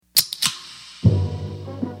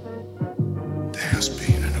has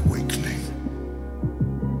been an awakening.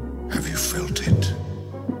 Have you felt it?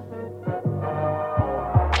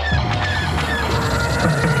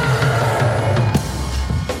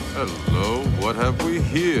 Hello, what have we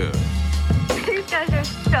here? You guys are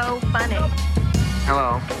so funny.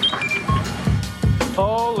 Hello.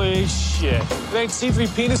 Holy shit. It ain't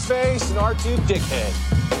C3 penis face and R2 dickhead.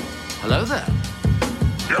 Hello there.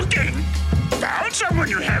 Looking? Found someone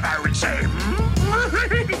you have, I would say.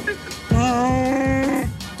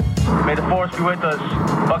 May the force be with us.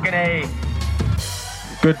 Fucking A.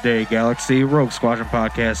 Good day, Galaxy. Rogue Squadron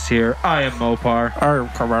Podcast here. I am Mopar. I'm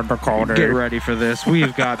Commander Cody. Get ready for this.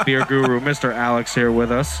 We've got Beer Guru, Mr. Alex, here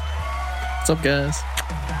with us. What's up, guys?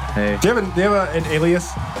 Hey. Do you have an alias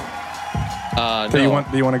No. that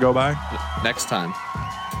you want to go by? Next time.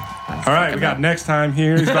 All right, we got next time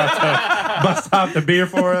here. He's about to bust out the beer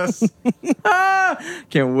for us.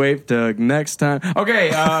 Can't wait to next time.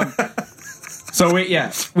 Okay, so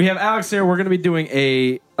we have Alex here. We're going to be doing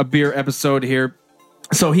a beer episode here.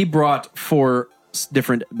 So he brought 4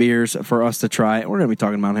 different beers for us to try. We're going to be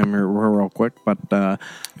talking about him here real quick, but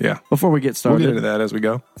Yeah. before we get started, We'll get into that as we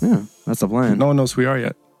go. yeah, that's the plan. No one knows who we are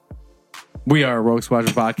yet. We are Rogue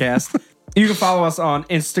Squadron Podcast. You can follow us on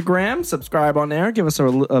Instagram, subscribe on there, give us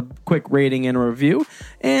a quick rating and a review,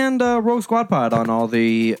 and Rogue Squad Pod on all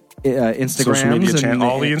the Instagrams. Social media and channel.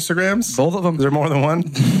 All the Instagrams? both of them. Is there more than one?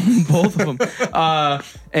 Both of them.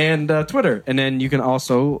 And Twitter. And then you can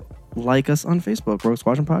also like us on Facebook, Rogue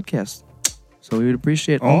Squadron Podcast. So we would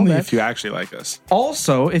appreciate all Only that. if you actually like us.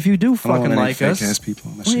 Also, if you do I don't fucking want any like us, fake-ass people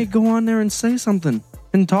on this why don't you shit. go on there and say something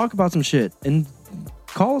and talk about some shit and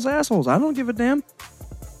call us assholes. I don't give a damn.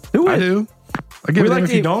 Do it. I do. I give We it like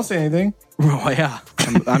if you to- don't say anything. Oh, yeah.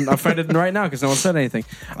 I'm offended right now because no one said anything.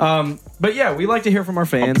 But yeah, we like to hear from our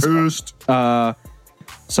fans. Boost.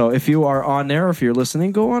 So if you are on there, or if you're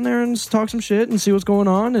listening, go on there and just talk some shit and see what's going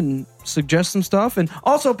on and suggest some stuff. And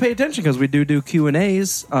also pay attention because we do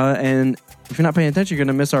Q&As. And if you're not paying attention, you're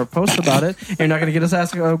going to miss our post about it. And you're not going to get us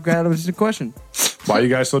asking a question. Why are you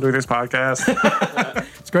guys still doing this podcast?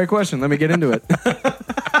 It's a great question. Let me get into it.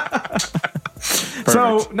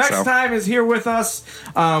 So next time is here with us.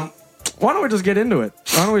 Why don't we just get into it?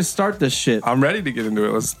 Why don't we start this shit? I'm ready to get into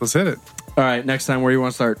it. Let's hit it. All right, next time, where do you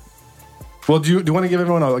want to start? Well, do you want to give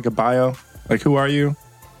everyone a bio? Like, who are you?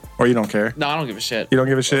 Or you don't care? No, I don't give a shit. You don't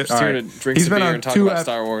give a shit? Just here to drink some beer and talk about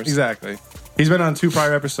Star Wars. Exactly. He's been on 2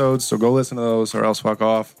 prior episodes, so go listen to those or else fuck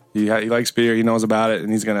off. He likes beer. He knows about it,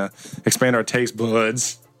 and he's going to expand our taste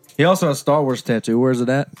buds. He also has a Star Wars tattoo. Where's it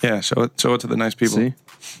at? Yeah, show it to the nice people. See?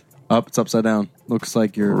 Up, it's upside down. Looks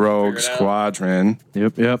like you're... Rogue Figure it out. Squadron.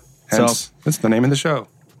 Yep. Hence, So, that's the name of the show.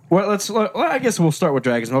 well, I guess we'll start with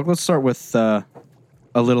Dragon's Milk. Let's start with a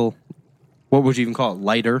little... What would you even call it?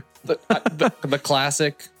 Lighter? The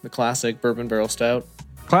classic bourbon barrel stout.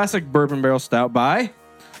 Classic Bourbon Barrel Stout by...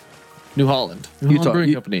 New Holland. Utah.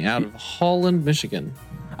 Brewing Company out of Holland, Michigan.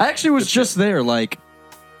 I actually was just there like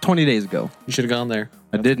 20 days ago. You should have gone there.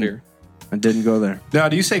 I didn't. I didn't go there. Now,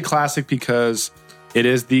 do you say classic because it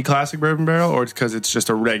is the classic bourbon barrel, or it's because it's just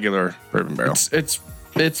a regular bourbon barrel?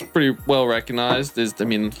 It's pretty well recognized.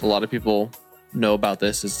 A lot of people know about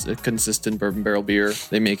this. It's a consistent bourbon barrel beer.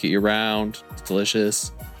 They make it year round. It's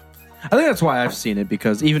delicious. I think that's why I've seen it,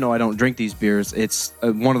 because even though I don't drink these beers, it's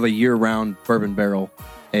one of the year-round Bourbon Barrel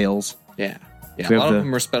ales. Yeah. We A have lot to- of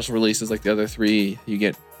them are special releases, like the other 3 you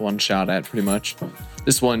get one shot at pretty much.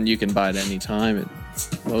 This one you can buy at any time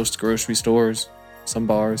at most grocery stores, some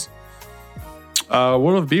bars.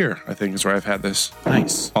 World of Beer, I think, is where I've had this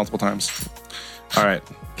Nice. multiple times. All right.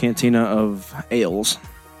 Cantina of ales.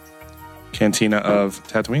 Cantina of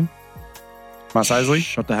Tatooine. Mos Eisley.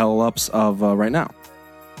 Shut the hell ups of right now.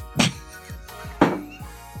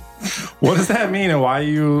 What does that mean, and why are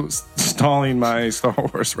you stalling my Star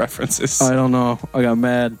Wars references? I don't know. I got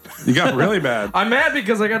mad. You got really bad. I'm mad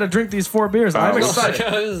because I got to drink these 4 beers. I'm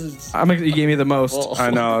excited. You gave me the most.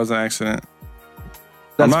 I know, it was an accident.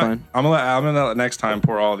 That's I'm fine. I'm gonna let next time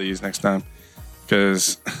pour all these next time,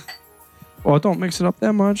 because Well, don't mix it up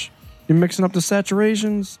that much. You're mixing up the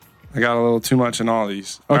saturations. I got a little too much in all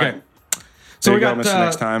these. Okay. All right. So There we you go, got Mr.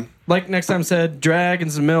 Next Time. Like next time said,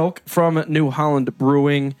 Dragon's Milk from New Holland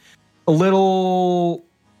Brewing. A little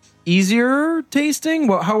easier tasting.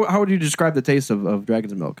 Well, how would you describe the taste of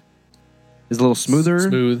Dragon's Milk? Is it a little smoother?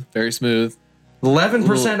 Smooth, very smooth.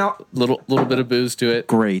 11% out. Little bit of booze to it.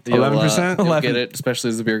 Great. You'll, 11%? You'll 11. get it, especially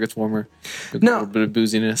as the beer gets warmer. A No. little bit of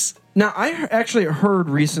booziness. Now, I actually heard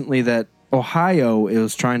recently that Ohio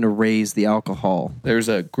is trying to raise the alcohol. There's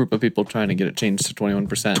a group of people trying to get it changed to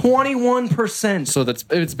 21%. 21%. So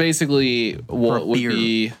it's basically what would beer.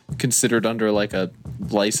 be considered under like a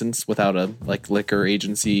license without a like liquor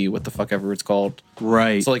agency, what the fuck ever it's called.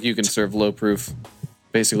 Right. So like you can serve low proof,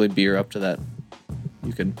 basically beer up to that.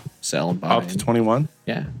 You can sell and buy. Up to 21?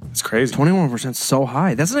 Yeah. It's crazy. 21% so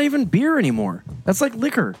high. That's not even beer anymore. That's like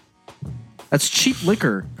liquor. That's cheap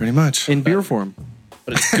liquor Pretty much. in beer form.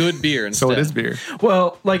 But it's good beer instead. So it is beer.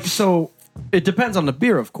 Well, like, so it depends on the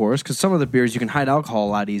beer, of course, because some of the beers you can hide alcohol a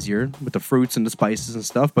lot easier with the fruits and the spices and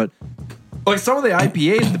stuff. But like some of the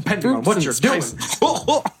IPAs, depending on what you're doing,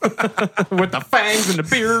 with the fangs and the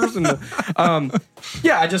beers and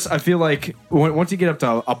the, I feel like once you get up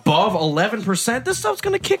to above 11%, this stuff's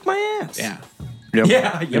gonna kick my ass. Yeah. Yep.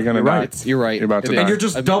 Yeah, You're gonna die. You're right. You're about to It- die. And you're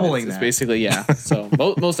just I mean, doubling it's that. basically, yeah. So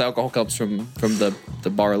most alcohol comes from the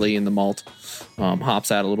barley and the malt.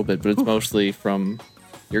 Hops out a little bit, but it's mostly from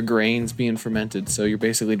your grains being fermented. So you're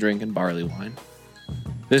basically drinking barley wine.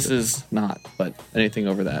 This is not, but anything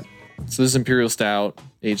over that. So this is Imperial Stout,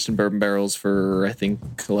 aged in bourbon barrels for, I think,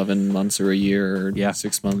 11 months or a year, or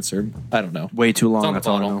 6 months, or I don't know. Way too long. It's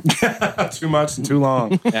on the That's all I bottle. know. Too much and too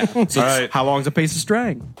long. Yeah. So All right. How long's a piece of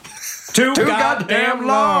string? Too goddamn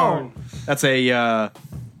long. That's a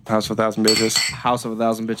House of a Thousand Bitches. House of a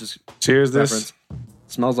Thousand Bitches Cheers this. reference.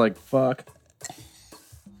 Smells like fuck.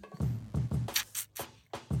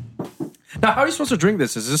 Now, how are you supposed to drink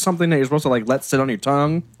this? Is this something that you're supposed to like let sit on your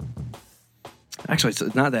tongue? Actually,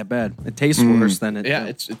 it's not that bad. It tastes worse than it. yeah,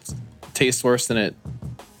 it tastes worse than it.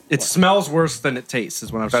 It smells worse than it tastes.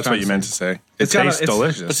 Is what I was. That's trying what you to meant say. to say. It It's got a- tastes it's- But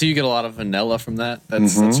delicious. so you get a lot of vanilla from that.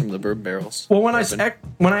 That's from the bourbon barrels. Well, when Bourbon.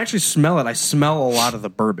 I actually smell it, I smell a lot of the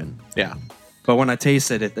bourbon. Yeah. But when I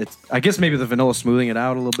taste it, it's I guess maybe the vanilla smoothing it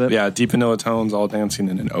out a little bit. Yeah, deep vanilla tones all dancing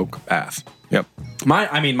in an oak bath. Yep. Mine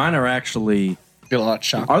are actually. Get a lot of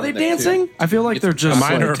chocolate. Are they in there, too. dancing? I feel like they're just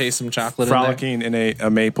Mine like, are taste some chocolate in there. Frolicking in a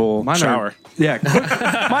maple mine shower. Are, yeah,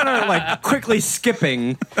 mine are like quickly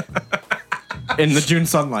skipping in the June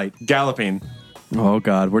sunlight. Galloping. Oh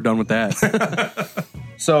God, we're done with that.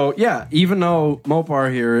 So yeah, even though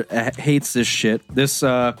Mopar here hates this shit,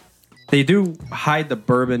 they do hide the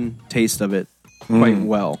bourbon taste of it quite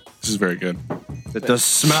well. This is very good. It does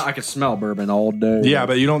smell. I can smell bourbon all day. Yeah,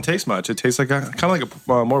 but you don't taste much. It tastes like kind of like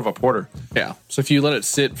more of a porter. Yeah. So if you let it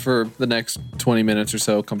sit for the next 20 minutes or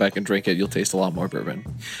so, come back and drink it, you'll taste a lot more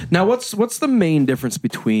bourbon. Now, what's the main difference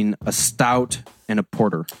between a stout and a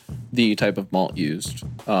porter? The type of malt used.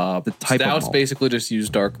 The type of Stouts malt. basically just use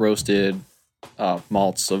dark roasted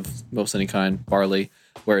malts of most any kind, barley,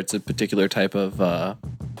 where it's a particular type of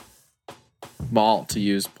malt to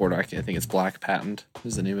use. Porter, I think it's Black Patent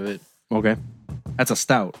is the name of it. Okay, that's a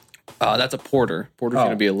stout. That's a porter. Porter's going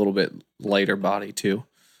to be a little bit lighter body too.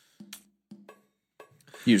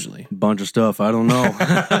 Usually. Bunch of stuff. I don't know.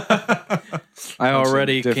 I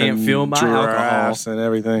already can't feel my alcohol. giraffes and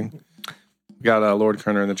everything. We got Lord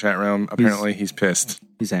Kerner in the chat room. Apparently, he's pissed.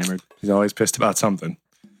 He's hammered. He's always pissed about something.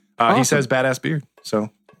 He Awesome. says badass beard.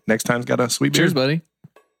 So next time's got a sweet Cheers, beard.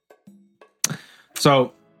 buddy.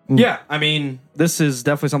 So yeah, I mean, this is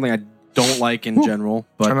definitely something I don't like in general.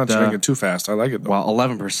 But Try not to drink it too fast. I like it though. well,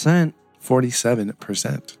 11%.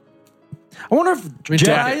 47%. I wonder if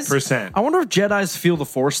Jedi's. percent. I wonder if Jedi's feel the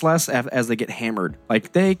Force less as they get hammered.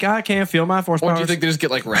 Like I can't feel my Force Or powers. do you think they just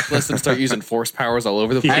get like reckless and start using force powers all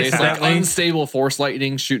over the place? Like Accidentally. unstable force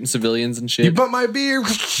lightning, shooting civilians and shit. You bumped my beer.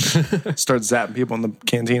 Start zapping people in the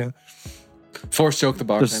cantina. Force choke the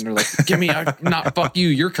bartender, like, give me a not fuck you,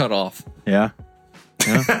 you're cut off. Yeah.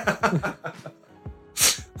 You're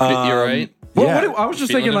right. Well, Yeah. I was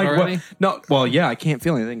just Feeling thinking, it like, already? what? No, well, yeah, I can't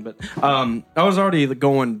feel anything, but I was already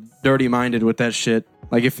going dirty minded with that shit.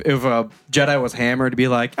 Like, if a Jedi was hammered, to be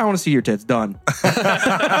like, I want to see your tits done.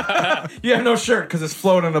 You have no shirt because it's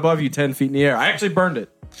floating above you 10 feet in the air. I actually burned it.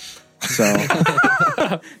 So,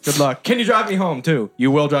 good luck. Can you drive me home too?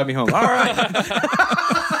 You will drive me home. All right,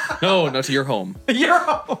 No, not to your home. you're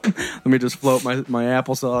home. Let me just float my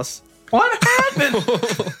applesauce. What happened?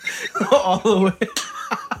 All the way.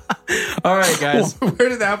 All right, guys. Where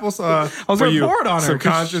did the applesauce? I was for gonna you pour it on her.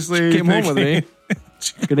 'cause subconsciously. she came home with me.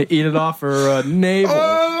 Gonna eat it off her navel.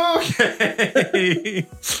 Okay.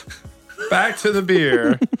 Back to the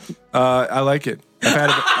beer. I like it.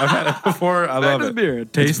 I've had it before. I love it. Beer. It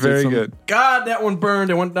It's tasted very some- good. God, that one burned.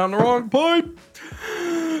 It went down the wrong pipe.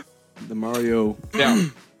 The Mario. Yeah.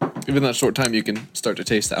 Even that short time, you can start to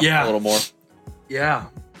taste that Yeah. a little more. Yeah.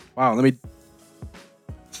 Wow. Let me.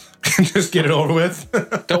 Just get it over with.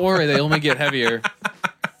 Don't worry, they only get heavier.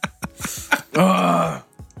 All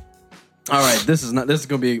right. This is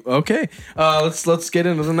gonna be okay. Let's get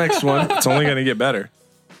into the next one. It's only going to get better.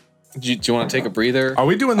 Do you want to take a breather? Are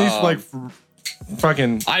we doing these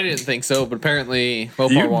fucking I didn't think so, but apparently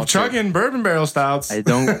Mopar you wants to. chugging bourbon barrel stouts. I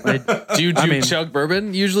don't. Do you mean- chug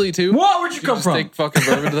bourbon usually too? What? Where'd you come Just from? take fucking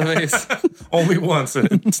bourbon to the face. Only once.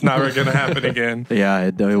 It's never going to happen again. Yeah,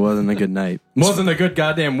 it wasn't a good night. Wasn't a good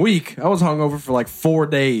goddamn week. I was hungover for like 4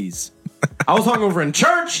 days. I was hungover in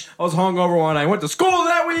church. I was hungover when I went to school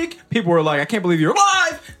that week. People were like, "I can't believe you're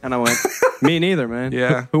alive," and I went, "Me neither, man."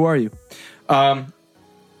 Yeah. Who are you?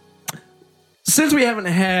 Since we haven't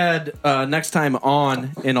had Next Time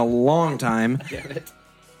on in a long time,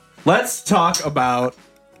 let's talk about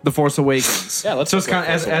The Force Awakens. Yeah, let's just talk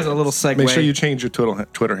kind about of as a little segue. Make sure you change your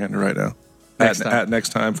Twitter handle right now. Next time. At next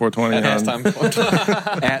time 420. Next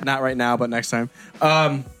time. at not right now, but next time.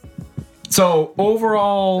 So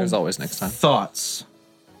overall, There's always next time. thoughts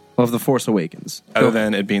of The Force Awakens. Other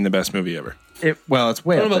than it being the best movie ever. It's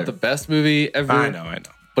way I don't up know there. about the best movie ever. I know.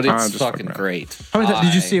 But I'm it's just fucking around. great. How many times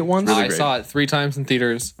did you see it once? I great. saw it 3 times in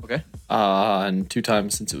theaters. Okay. And 2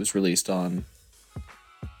 times since it was released on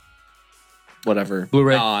whatever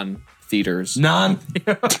Blu-ray. non-theaters. None.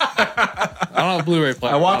 I don't have a Blu-ray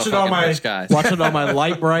player. I watch I'm it not a on fucking my rich guy. watch it on my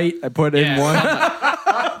light bright. I put in one.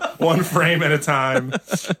 One frame at a time.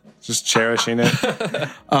 Just cherishing it.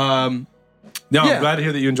 No, Yeah. I'm glad to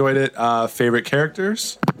hear that you enjoyed it. Favorite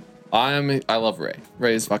characters? I love Ray.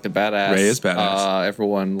 Ray is fucking badass. Ray is badass.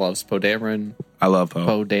 Everyone loves Poe Dameron. I love Poe.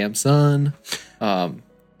 Poe Damn Son.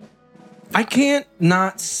 I can't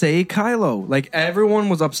not say Kylo. Like everyone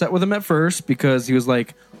was upset with him at first because he was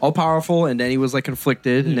like all powerful, and then he was like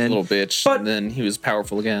conflicted, and then Little bitch. But- and then he was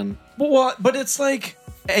powerful again. But what? But it's like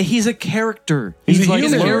he's a character. He's a like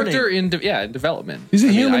He's a human. learning. character in development. He's a I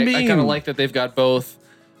mean, human I being. kind of like that they've got both.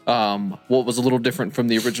 What was a little different from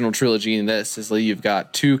the original trilogy in this is that you've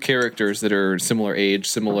got 2 characters that are similar age,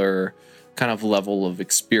 similar kind of level of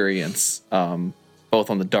experience, both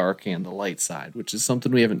on the dark and the light side, which is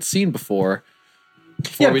something we haven't seen before.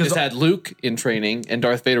 Before we because just had Luke in training, and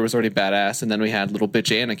Darth Vader was already badass, and then we had little bitch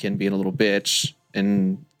Anakin being a little bitch,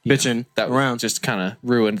 and Bitching that around. just kind of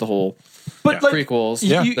ruined the whole But like prequels.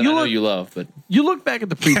 Yeah. that I know you love, but you look back at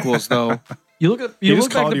the prequels though. You look at just look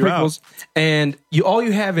back at called the you out. prequels, and all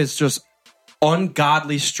you have is just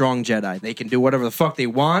ungodly strong Jedi. They can do whatever the fuck they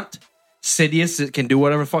want. Sidious can do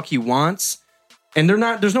whatever the fuck he wants, and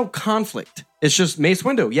there's no conflict. It's just Mace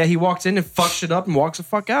Windu. Yeah, he walks in and fucks shit up and walks the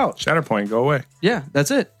fuck out. Shatterpoint, go away. Yeah,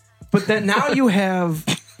 that's it. But then now you have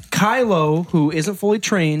Kylo, who isn't fully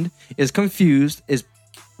trained, is confused, is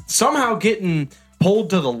somehow getting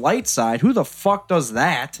pulled to the light side. Who the fuck does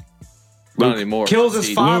that? not anymore. kills his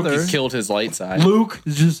He- father. He killed his light side. Luke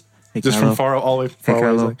is just hey, Just Kylo. from far all the way far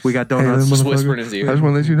away. it's like, we got donuts. Just whispered in his ear. want to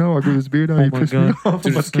let you know I grew this beard out. Oh my God. I'm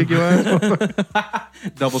about to kick your ass.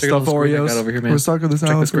 Double Check out stuffed the screen I Oreos. got over here, man. We're stuck with this Check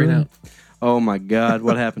the house, screen man. out. Oh my God,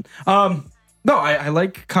 what happened? No, I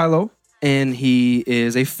like Kylo, and he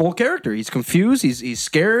is a full character. He's confused, he's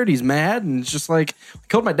scared, he's mad, and it's just like, I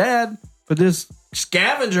killed my dad, but this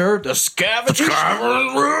scavenger, he's strong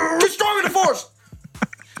in the Force.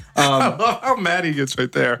 I love how mad he gets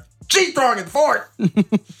right there. She's strong in the Force.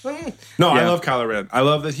 No, I Yeah. love Kylo Ren. I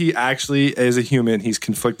love that he actually is a human. He's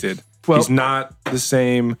conflicted. Well- He's not the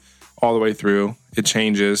same all the way through. It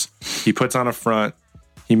changes. He puts on a front.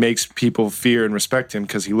 He makes people fear and respect him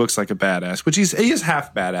because he looks like a badass, which he is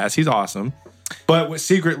half badass. He's awesome. But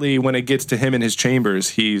secretly, when it gets to him in his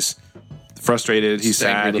chambers, he's frustrated. He's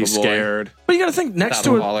Angry sad. He's little boy. scared. But you got to think next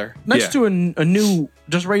Not a to waller. a new,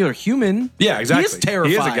 just regular human. Yeah, exactly. He is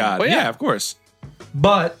terrifying. He is a god. Oh, yeah. Yeah, of course.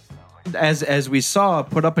 But as we saw,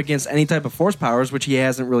 put up against any type of force powers, which he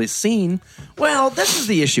hasn't really seen. Well, this is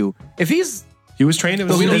the issue. If he's He was trained in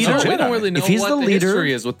The We don't, leader? know, we don't really know If he's what the the leader-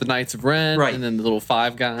 history is with the Knights of Ren, Right. and then the little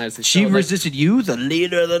 5 guys. They she show, like, resisted you, the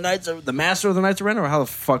leader of the Knights of the Master of the Knights of Ren, or how the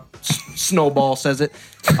fuck Snowball says it.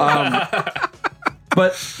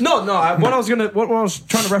 But no. What I was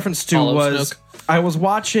trying to reference to Hollow was Snoke. I was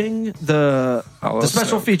watching the Hollow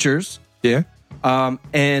special Snoke. features, Yeah.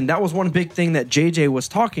 and that was one big thing that JJ was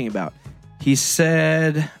talking about. He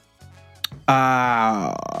said,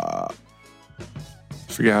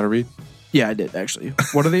 Forget how to read. "Yeah, I did actually.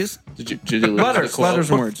 What are these? Did you do the letters, quote? letters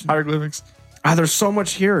and words. Hieroglyphics. There's so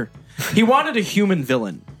much here. He wanted a human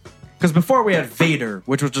villain." Because before we had Vader,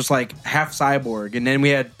 which was just like half cyborg, and then we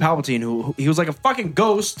had Palpatine, who he was like a fucking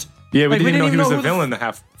ghost. Yeah, we Like, didn't know he was who the the villain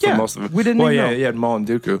half for Yeah, most of it. we didn't Well, even yeah, know. he had Maul and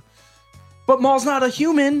Dooku. But Maul's not a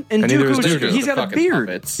human, and neither is Dooku, Dooku. he's The got a fucking beard.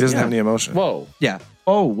 puppets. He doesn't Yeah. have any emotion. Whoa. Yeah.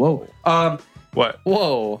 Oh, whoa. What?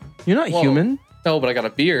 Whoa. You're not Whoa. human. No, but I got a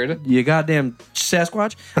beard. You goddamn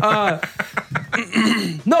Sasquatch.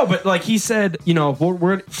 No, but like he said,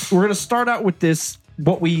 we're gonna start out with this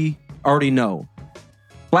what we already know.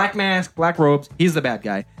 Black mask, black robes. He's the bad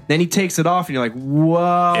guy. Then he takes it off, and you're like,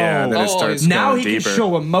 whoa. Yeah, and then it starts now going he deeper. can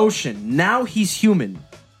show emotion. Now he's human.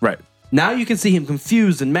 Right. Now you can see him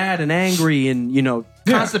confused and mad and angry and,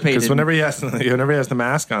 constipated. Because whenever he has the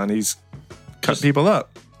mask on, he's cut people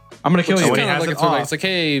up. I'm going to kill It's you. when he kind of has like it a throwback. off. It's like,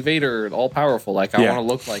 hey, Vader, all powerful. Like, I Yeah. want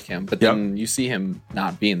to look like him. But then you see him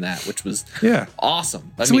not being that, which was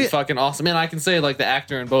awesome. I So mean, we- fucking awesome. And I can say, like, the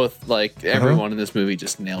actor in both, like, everyone in this movie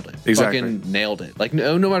just nailed it. Exactly. Fucking nailed it. Like,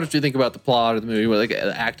 no matter what you think about the plot or the movie, but, like,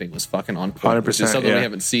 the acting was fucking on point. Which is 100%, something yeah. we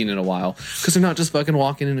haven't seen in a while. Because they're not just fucking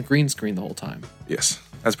walking in a green screen the whole time. Yes,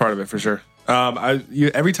 that's part of it for sure.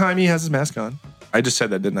 Every time he has his mask on, I just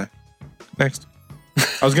said that, didn't I? Next.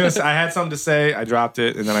 I was gonna say I had something to say, I dropped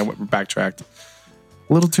it, and then I backtracked.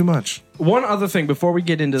 A little too much. One other thing before we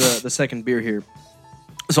get into the second beer here.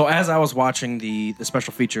 So as I was watching the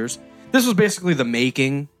special features, this was basically the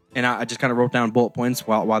making, and I just kind of wrote down bullet points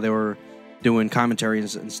while they were doing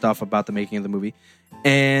commentaries and stuff about the making of the movie.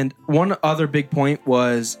 And one other big point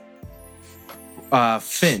was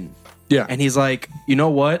Finn. Yeah. And he's like, you know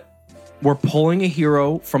what? We're pulling a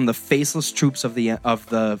hero from the faceless troops of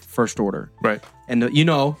the First Order. Right. And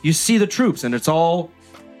you see the troops, and it's all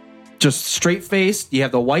just straight faced. You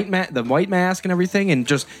have the white mask and everything, and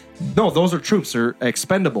those are troops. They're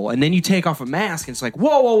expendable. And then you take off a mask, and it's like,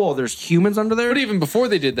 whoa, there's humans under there. But even before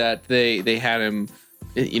they did that, they had him,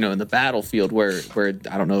 in the battlefield where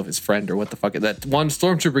I don't know if his friend or what the fuck, that one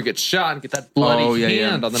stormtrooper gets shot and get that bloody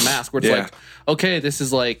hand on the mask, where it's like, okay, this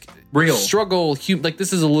is like real struggle. Like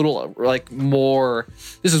this is a little like more.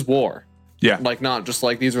 This is war. Yeah. Like not just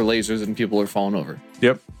like these are lasers and people are falling over.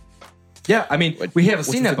 Yep. Yeah, I mean, we haven't Which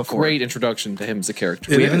seen was that a before. Great introduction to him as a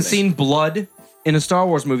character. We haven't seen blood in a Star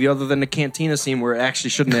Wars movie other than the cantina scene where it actually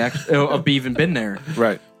shouldn't have even been there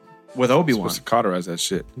Right. with Obi-Wan. Supposed to cauterize that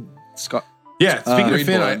shit. Scott. Yeah, speaking of Green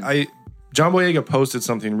Finn, blood. John Boyega posted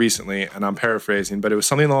something recently, and I'm paraphrasing, but it was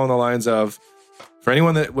something along the lines of, for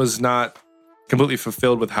anyone that was not completely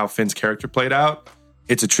fulfilled with how Finn's character played out,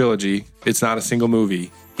 it's a trilogy. It's not a single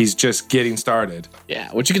movie. He's just getting started.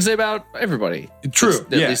 Yeah, which you can say about everybody. True.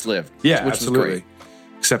 That at least lived. Yeah, which absolutely. was great.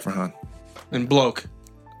 Except for Han. And bloke.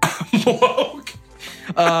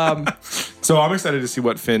 So I'm excited to see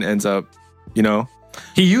what Finn ends up,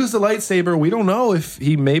 He used the lightsaber. We don't know if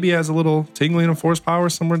he maybe has a little tingling of force power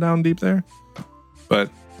somewhere down deep there. But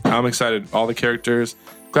I'm excited. All the characters.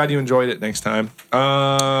 Glad you enjoyed it next time.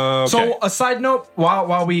 Okay. So, a side note,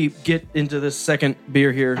 while we get into this second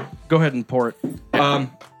beer here, go ahead and pour it.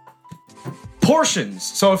 Portions.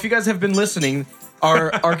 So, if you guys have been listening,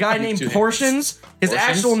 our guy named Two Portions, his Portions?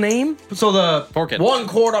 actual name, so the Porkins.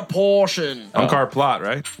 1/4 portion. Unkar Plot,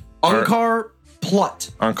 right? Unkar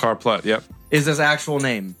Plut Unkar Plot, yep. is his actual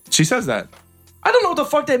name. She says that. I don't know what the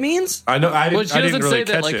fuck that means. I know. Well, she I doesn't didn't really say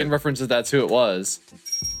that catch like it. in references that's who it was.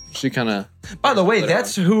 She kind of. By the way,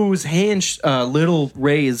 that's whose hand little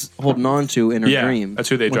Ray's holding on to in her Yeah, dream. that's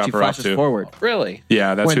who they when drop she her off flashes to. forward. Really?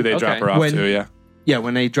 Yeah, that's When- who they drop okay. her off When- to. Yeah. Yeah,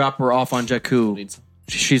 when they drop her off on Jakku, Needs-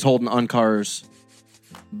 she's holding Unkar's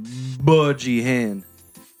budgy hand.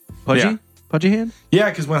 Pudgy? Yeah. Pudgy hand? Yeah,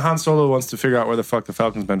 because when Han Solo wants to figure out where the fuck the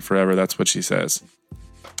Falcon's been forever, that's what she says.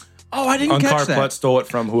 Oh, I didn't catch Unkar that. Plot stole it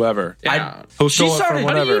from whoever. Yeah. Who She stole it started- from How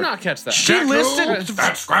How do whatever. you not catch that? She listed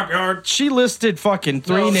That scrapyard. She listed fucking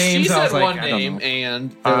three No, names. She I said was like, one I don't name, know.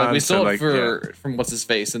 and they're like, Han we stole said, it from what's his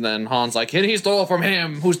face, and then Han's like, and he stole it from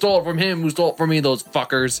him. Who stole it from him? Who stole it from me? Those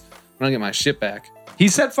fuckers. I'm gonna get my shit back. He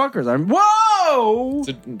said fuckers. I'm whoa. It's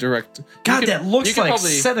a direct. God, you that could- looks you could like probably-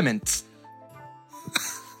 sediment.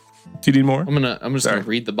 Do you need more? I'm just Sorry. gonna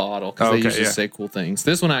read the bottle because Okay, they usually yeah. say cool things.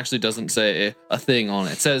 This one actually doesn't say a thing on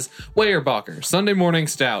it. It says Weyerbacher Sunday morning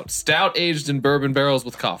stout aged in bourbon barrels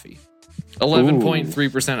with coffee,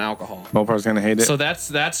 11.3% alcohol. Mopar's gonna hate it. So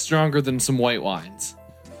that's stronger than some white wines.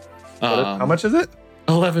 How much is it?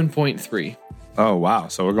 11.3. Oh wow!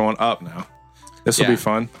 So we're going up now. This will Yeah. be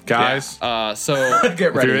fun, guys. So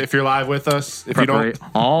Get ready. If you're live with us, if you don't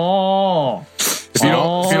Oh. if you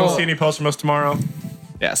don't see any posts from us tomorrow,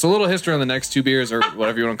 yeah, so a little history on the next two beers or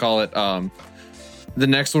whatever you want to call it. The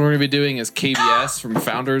next one we're gonna be doing is KBS from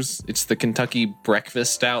Founders. It's the Kentucky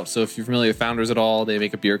Breakfast Stout. So if you're familiar with Founders at all, they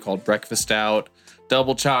make a beer called Breakfast Stout.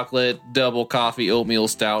 Double chocolate, double coffee, oatmeal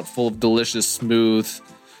stout, full of delicious, smooth,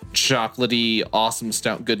 chocolatey, awesome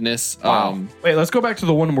stout goodness. Wait, let's go back to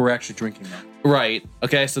the one we're actually drinking now. Right.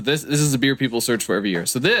 Okay. So this is a beer people search for every year.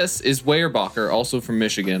 So this is Weyerbacher, also from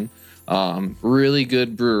Michigan. Really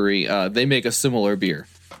good brewery. They make a similar beer.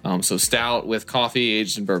 So stout with coffee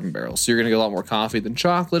aged in bourbon barrels. So you're gonna get a lot more coffee than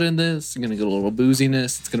chocolate in this. You're gonna get a little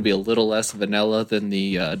booziness. It's gonna be a little less vanilla than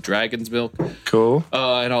the Dragon's Milk. cool.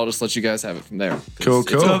 And I'll just let you guys have it from there. Cool,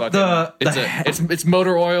 It's cool. a fucking- The- it's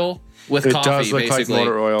motor oil with It coffee, does look basically. like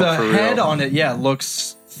motor oil. The for head real. on it,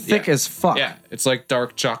 looks thick Yeah. as fuck. Yeah, it's like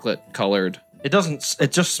dark chocolate colored. It doesn't.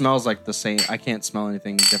 It just smells like the same. I can't smell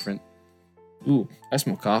anything different. Ooh, I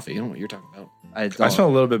smell coffee. I don't know what you're talking about. I smell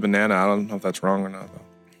a little bit of banana. I don't know if that's wrong or not, though.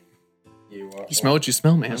 You smell what you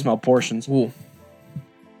smell, man. I smell portions. Ooh.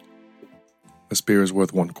 This beer is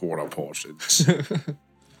worth 1/4 portions.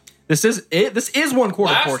 This is it. This is 1/4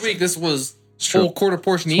 Last portion. week, this was true. full quarter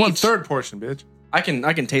portion each. 1/3 portion, bitch. I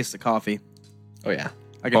can taste the coffee. Oh, yeah.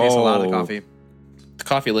 I can taste a lot of the Oh. coffee. The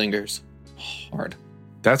coffee lingers. Hard.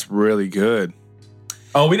 That's really good.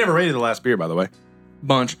 Oh, we never rated the last beer, by the way.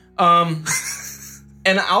 Bunch.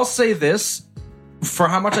 And I'll say this for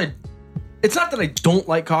how much it's not that I don't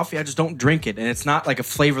like coffee, I just don't drink it. And it's not like a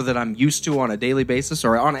flavor that I'm used to on a daily basis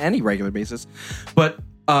or on any regular basis. But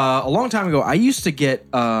a long time ago, I used to get,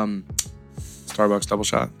 Starbucks double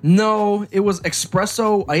shot. no, it was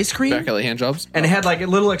espresso ice cream. Back alley hand jobs. And it had like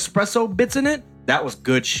little espresso bits in it. That was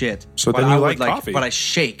good shit. So But then you I like would coffee. But I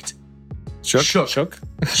shaked. Shook.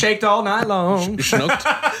 Shaked all night long. Schnooked.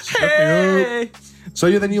 Hey! So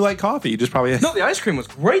then you like coffee. You just probably... No, the ice cream was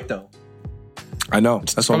great though. I know.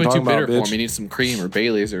 That's what I'm Probably too talking bitter about, for him. bitch. You need some cream or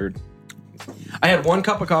Baileys or... I had one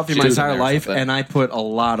cup of coffee my Dude, entire there or life, something. and I put a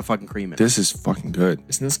lot of fucking cream in it. This is fucking good.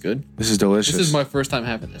 Isn't this good? This is delicious. This is my first time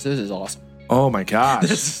having this. This is awesome. Oh my gosh.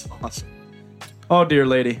 This is awesome. Oh, dear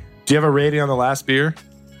lady. Do you have a rating on the last beer?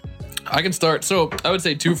 I can start. So I would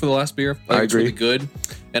say 2 for the last beer. I think it's agree. really good.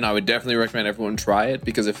 And I would definitely recommend everyone try it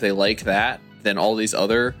because if they like that, then all these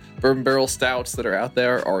other bourbon barrel stouts that are out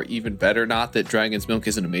there are even better. Not that Dragon's Milk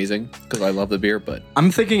isn't amazing because I love the beer, but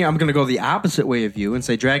I'm thinking I'm going to go the opposite way of you and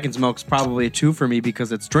say Dragon's Milk's probably a 2 for me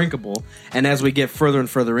because it's drinkable. And as we get further and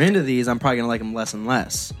further into these, I'm probably going to like them less and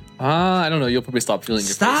less. I don't know. You'll probably stop feeling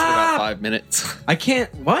your face in about 5 minutes. I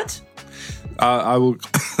can't. What? I will...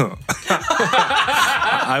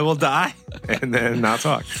 I will die and then not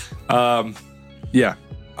talk. Yeah.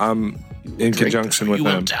 I'm in conjunction with you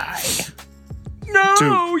will them. die.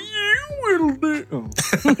 No, you will do.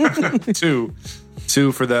 Oh.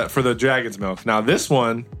 Two for the Dragon's Milk. Now this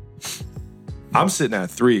one, I'm sitting at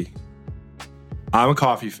 3. I'm a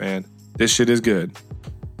coffee fan. This shit is good.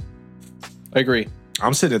 I agree.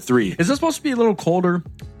 I'm sitting at 3, Is this supposed to be a little colder?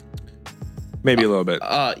 maybe a little bit.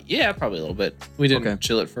 Yeah, probably a little bit. We didn't Okay.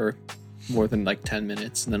 chill it for more than like 10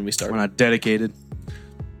 minutes and then we started. We're not dedicated.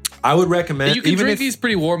 I would recommend You can even drink if these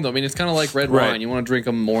pretty warm though. I mean, it's kind of like red Right. wine. You want to drink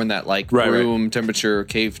them more in that like Right, right. room temperature,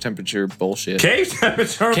 cave temperature bullshit. cave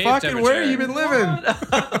temperature. Cave Fucking where temperature. you been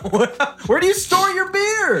living? Where do you store your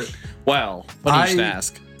beer? Wow, what do you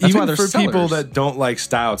ask? That's why Even they're for people sellers. that don't like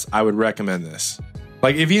stouts, I would recommend this.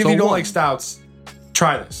 Like if you So don't one. like stouts,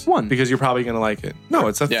 try this. 1. Because you're probably gonna like it. No,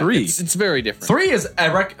 it's a Yeah, 3. It's very different. 3 is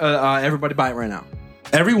everybody buy it right now.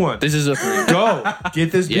 Everyone, This is a 3. go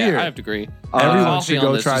get this Yeah, beer. I have to agree. Everyone Coffee should on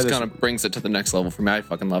go this try just this. kind of brings it to the next level for me. I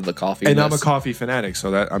fucking love the coffee. And in I'm a this. coffee fanatic,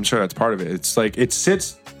 so that I'm sure that's part of it. It's like it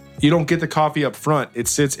sits. You don't get the coffee up front; it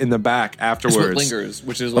sits in the back It's afterwards. what lingers,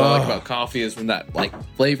 which is what I like about coffee is when that like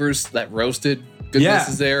flavors, that roasted goodness Yeah.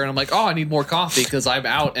 is there, and I'm like, oh, I need more coffee because I'm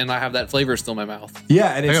out and I have that flavor still in my mouth.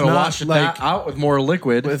 Yeah, and I it's gotta not wash it like, out with more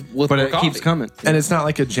liquid, With but more it keeps coffee. coming. and it's not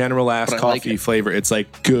like a general ass But I like coffee it. flavor. It's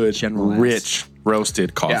like good, General ass. rich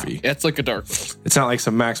roasted coffee. Yeah, it's like a dark roast. It's not like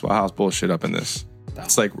some Maxwell House bullshit up in this.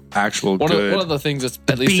 It's like actual One good. of the things that's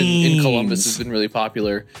at least in Columbus beans. has been really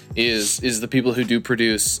popular is the people who do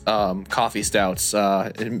produce coffee stouts.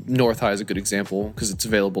 And North High is a good example because it's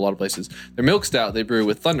available a lot of places. Their milk stout they brew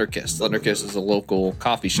with Thunder Kiss. Thunder Kiss is a local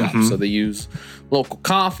coffee shop, Mm-hmm. so they use local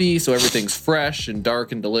coffee, so everything's fresh and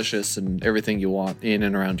dark and delicious and everything you want in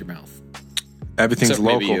and around your mouth. Everything's except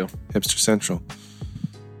maybe local. you. Hipster Central.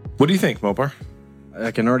 What do you think, Mopar?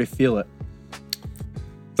 I can already feel it.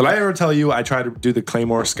 Did I ever tell you I tried to do the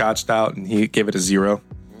Claymore Scotch Stout and he gave it a 0?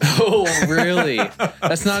 Oh, really?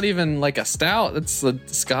 That's not even like a stout. That's a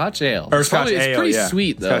Scotch ale. Or It's Scotch probably- ale, It's pretty yeah.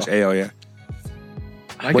 sweet though. Scotch ale, yeah.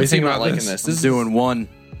 I What do can you see think not about liking this? this. I'm This is doing 1.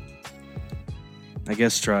 I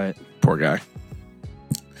guess try it. Poor guy.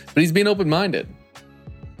 but he's being open minded.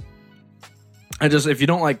 If you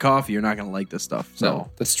don't like coffee, you're not gonna like this stuff. So.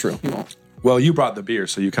 No, that's true. Well, you brought the beer,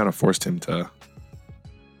 so you kind of forced him to.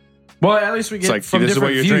 Well, at least we get like, from this is what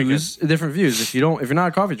different you're views. Different views. If you're not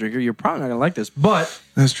a coffee drinker, you're probably not gonna like this. But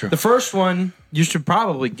That's true. the first one you should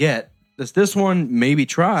probably get. This one maybe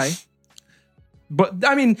try. But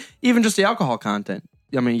I mean, even just the alcohol content.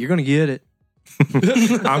 I mean, you're gonna get it.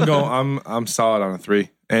 I'm solid on a 3.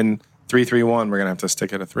 And 3-3-1, we're gonna have to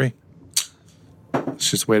stick at a 3. It's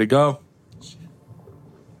just way to go.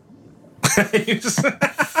 You just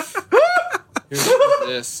Here's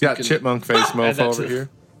this. got You can chipmunk face add that mofo to over here.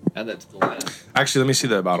 Add that to the list. Actually, let me see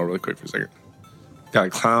that bottle really quick for a second. Got a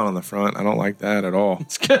clown on the front. I don't like that at all.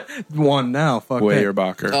 One now. Fuck that.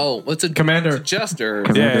 Weyerbacher. Oh, what's a Commander. It's a jester.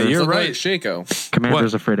 Yeah, you're It's like right. Shaco.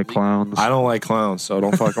 Commander's afraid of clowns. I don't like clowns, so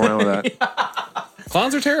don't fuck around with that.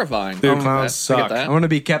 Clowns are terrifying. Dude, clowns I get suck. that. I want to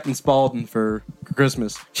be Captain Spaulding for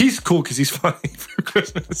Christmas. He's cool because he's funny for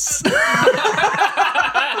Christmas.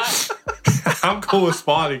 I'm cool with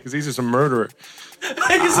Spotty because he's just a murderer. He's a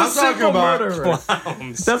I'm talking simple about murderer.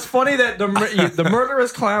 clowns. That's funny that the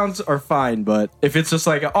murderous clowns are fine, but if it's just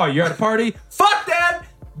like, oh, you're at a party, fuck that,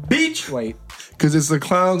 beach. Wait, Because it's the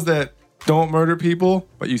clowns that don't murder people,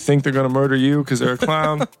 but you think they're going to murder you because they're a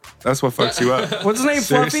clown. That's what fucks you up. what's his name?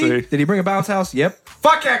 Seriously. Fluffy? Did he bring a bounce house? Yep.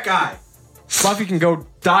 Fuck that guy. Fluffy can go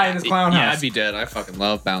die in his clown Yeah, house. I'd be dead. I fucking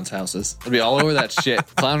love bounce houses. I'd be all over that shit.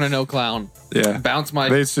 Clown or no clown. Yeah. Bounce my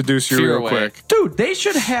They seduce you fear real away. quick. Dude, they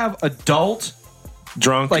should have adult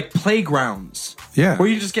Drunk. like playgrounds. Yeah. Where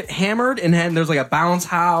you just get hammered and then there's like a bounce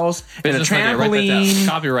house and a Business idea, write that down. trampoline.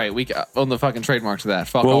 Copyright. We own the fucking trademarks of that.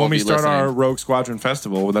 Fuck Well, all when of we you start listening. our Rogue Squadron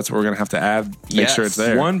Festival, that's what we're going to have to add. Make Yes. sure it's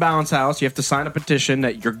there. One bounce house, you have to sign a petition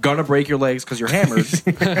that you're gonna break your legs because you're hammered.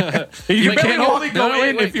 You barely can walk- only go no,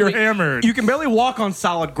 in wait, if you're wait. hammered. You can barely walk on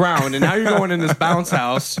solid ground, and now you're going in this bounce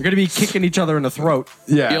house. You're gonna be kicking each other in the throat.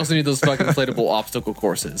 Yeah. You also need those fucking inflatable obstacle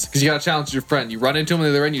courses because you got to challenge your friend. You run into him on the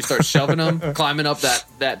other end, you start shoving them, climbing up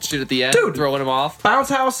that shit at the end, Dude. throwing them off. Bounce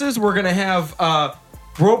houses, we're gonna have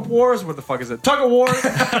rope wars. What the fuck is it? Tug of war.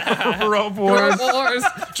 rope wars. Wars,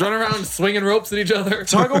 run around swinging ropes at each other.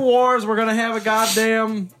 Tug of wars. We're gonna have a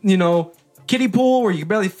goddamn kiddie pool where you can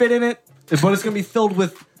barely fit in it, but it's gonna be filled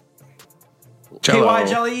with KY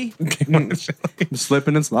jelly.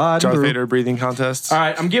 Slipping and sliding. Darth through. Vader breathing contests. All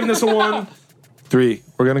right, I'm giving this a 1. 3.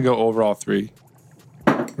 We're going to go overall 3.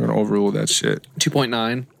 We're going to overrule that shit.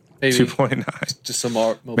 2.9, maybe. 2.9. Just some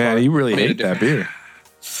more. Man, you really Made a hate that difference. beer.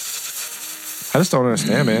 I just don't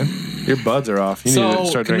understand, man. Your buds are off. You need to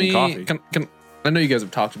start drinking coffee. I know you guys have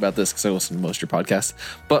talked about this because I listen to most of your podcasts,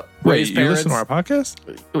 but Wait, Ray's you parents, listen to our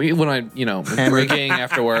podcast? when I, am drinking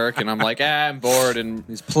after work and I'm like, I'm bored and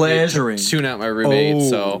He's pleasuring. tune out my roommate,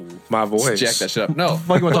 so my voice. jack that shit up. No,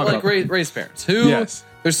 Fuck you wanna talk like about? Ray's parents. Who? Yes.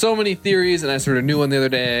 There's so many theories, and I sort of knew one the other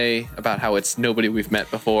day about how it's nobody we've met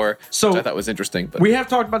before. So, which I thought was interesting. But We have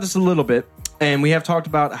talked about this a little bit, and we have talked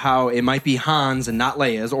about how it might be Hans and not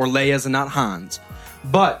Leia's, or Leia's and not Hans.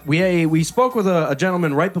 But we spoke with a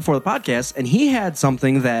gentleman right before the podcast, and he had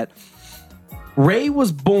something that Kylo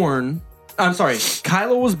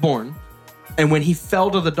was born, and when he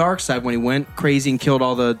fell to the dark side, when he went crazy and killed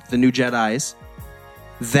all the new Jedis,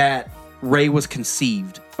 that Rey was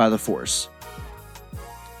conceived by the Force.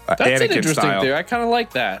 that's an Anakin interesting style. theory. I kind of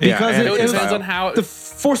like that. Yeah, Because Anakin it depends style. on how The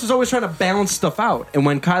Force is always trying to balance stuff out, and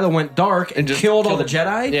when Kylo went dark and just killed all the killed-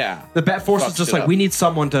 Jedi, yeah. the Force was Fucked just shit like, up. we need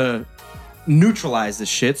someone to neutralize this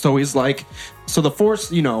shit. So he's like, so the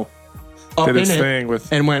Force, up Did in its it thing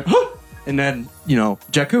with and went, huh! And then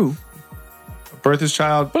Jakku. birth his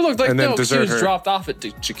child, But it looked like and then she desert was her. dropped off at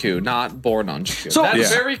Jakku, not born on Jakku. So- That's Yeah.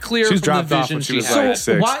 very clear She was from the dropped off vision when she she was had. like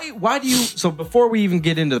So 6. why do you? So before we even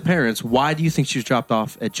get into the parents, why do you think she was dropped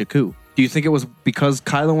off at Jakku? Do you think it was because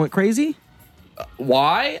Kylo went crazy?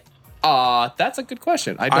 Why? That's a good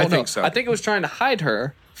question. I don't know. think so. I think it was trying to hide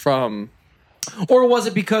her from. Or was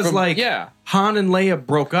it because yeah. Han and Leia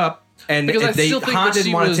broke up and Because I still think Han that didn't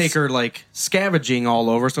she want to was- take her like scavenging all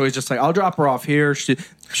over, so he's just like, I'll drop her off here.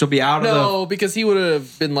 She'll be out of No, because he would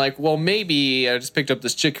have been like, well, maybe I just picked up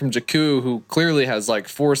this chick from Jakku who clearly has like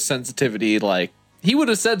force sensitivity. Like he would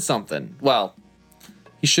have said something. Well,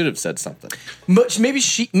 he should have said something. But maybe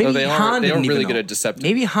they are- Han they are didn't really even good know. at deceptive.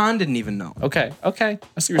 Maybe Han didn't even know. Okay. I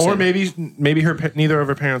see what you're Or saying. maybe neither of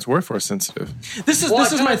her parents were force sensitive. This is Well,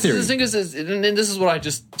 this is my theory. The thing is, and this is what I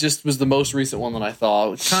just was the most recent one that I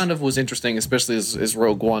thought kind of was interesting, especially as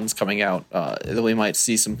Rogue One's coming out, that we might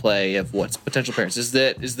see some play of what's potential parents. Is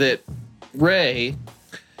that Rey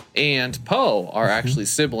and Poe are actually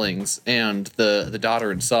siblings, and the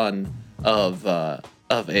daughter and son of a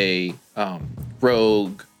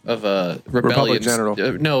rogue of a rebellion general.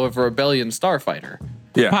 of a rebellion starfighter.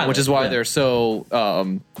 Yeah, Which is why Yeah. they're so,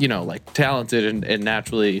 like talented and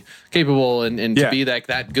naturally capable, and to Yeah. be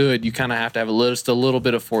that good, you kind of have to have just a little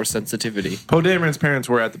bit of force sensitivity. Poe Dameron's parents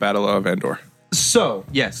were at the Battle of Endor. So,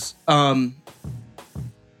 yes.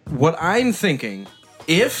 What I'm thinking,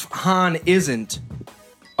 if Han isn't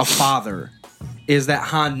a father, is that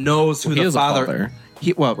Han knows who Well, he the is a father. father.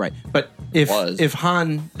 Right, but if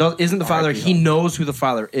Han isn't the father, R.I.P. he Han. knows who the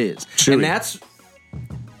father is, Chewie. and that's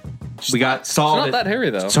We got She's solid. not that hairy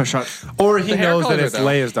though. So shut. Or he The hair knows that color, it's though.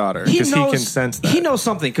 Leia's daughter because he can sense that. He knows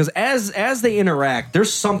something because as they interact,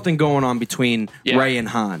 there's something going on between Yeah. Rey and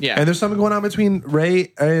Han. Yeah. And there's something going on between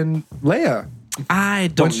Rey and Leia. I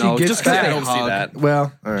don't When she know. gets Just because back- they I don't see hug. that.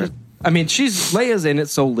 Well, all right. I mean, Leia's in it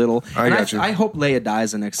so little. I And got you. I hope Leia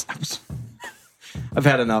dies the next episode. I've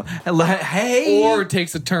had enough. Hey, Or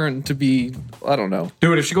takes a turn to be, I don't know.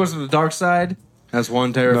 dude, if she goes to the dark side, that's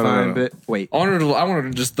one terrifying no. bit. Wait, I wanted to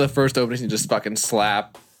just the first opening scene just fucking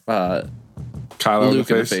slap. Kylo Luke in in the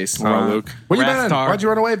the face. face. Oh, Luke. Where you been? Rastar. Why'd you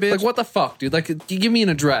run away, bitch? Like, what the fuck, dude? Like, you give me an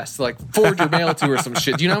address, like, forward your mail to or some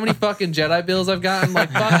shit. Do you know how many fucking Jedi bills I've gotten?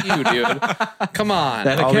 Like, fuck you, dude. Come on.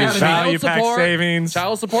 That All these Academy. value pack savings.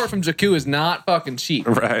 Child support from Jakku is not fucking cheap.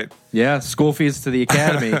 Right. yeah, school fees to the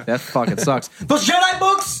academy. That fucking sucks. Those Jedi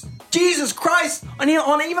books, Jesus Christ! Even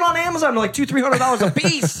on Amazon, they're like $200-300 a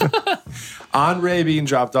piece. On Rey being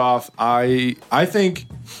dropped off, I think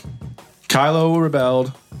Kylo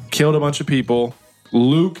rebelled, killed a bunch of people.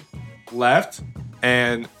 Luke left,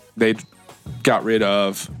 and they got rid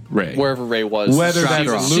of Rey. Wherever Rey was, Whether she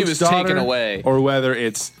that's was, Luke's she was daughter taken away. or whether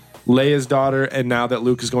it's Leia's daughter, and now that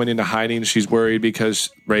Luke is going into hiding, she's worried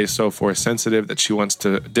because Rey is so force sensitive that she wants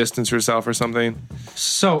to distance herself or something.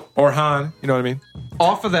 So Or Han, you know what I mean?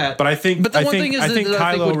 off of that, But I think But the I one think thing is I that think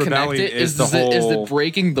I think Kylo would connect rebelling it is is the that, is whole. that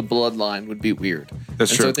breaking the bloodline would be weird.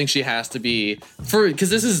 That's and true. So I think she has to be because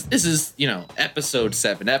this is episode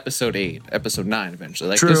 7, episode 8, episode 9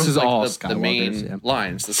 eventually. Like True. this This is is like all the main Skywalkers, yeah.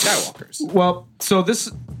 lines, the Skywalkers. well, so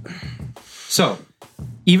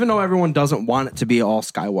even though everyone doesn't want it to be all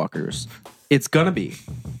Skywalkers, it's gonna be.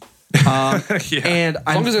 And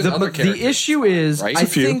long as there's other the characters, issue is, right? I It's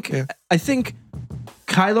a few, think, yeah. I think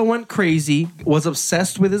Kylo went crazy, was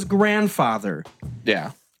obsessed with his grandfather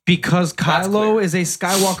Yeah. because That's Kylo clear. is a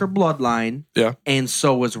Skywalker bloodline, Yeah. and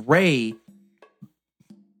so was Rey.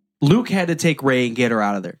 Luke had to take Rey and get her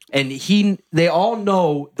out of there, and they all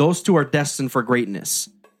know those two are destined for greatness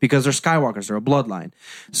because they're Skywalkers, they're a bloodline.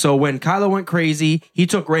 So when Kylo went crazy, he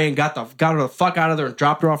took Rey and got her the fuck out of there and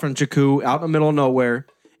dropped her off in Jakku, out in the middle of nowhere,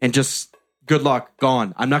 and just good luck,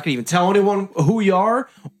 gone. I'm not gonna even tell anyone who you are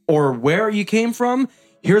or where you came from.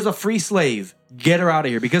 Here's a free slave. Get her out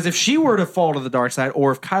of here. Because if she were to fall to the dark side,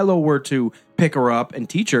 or if Kylo were to pick her up and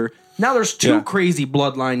teach her, now there's two Yeah. crazy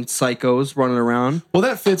bloodline psychos running around. Well,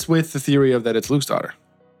 that fits with the theory of that it's Luke's daughter.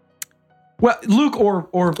 Well, Luke or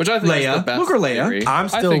Which I think is Leia. the best Luke or Leia. theory. I'm I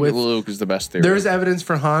still think with- Luke is the best theory. There is evidence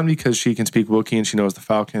for Han because she can speak Wookiee and she knows the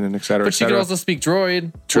Falcon and et cetera, But et she could cetera. also speak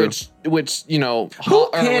droid, True. which Who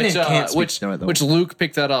can and can't speak which droid, though? which Luke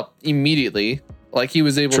picked that up immediately. Like he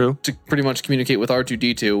was able True. to pretty much communicate with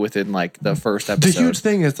R2D2 within like the first The episode. huge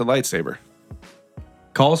thing is the lightsaber.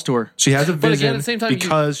 Calls to her She has a But again, vision at the same time,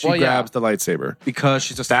 because she well, yeah. grabs the lightsaber. because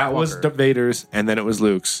she's a That was Skywalker. Vader's, and then it was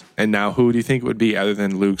Luke's. And now, who do you think it would be other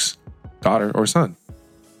than Luke's daughter or son?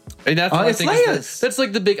 And that's what I it's think Leia's. that's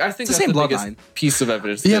like the big. I think It's the that's same the biggest bloodline. piece of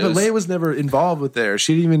evidence. Yeah, but is- Leia was never involved with there.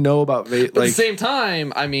 She didn't even know about Vader. But at Like, the same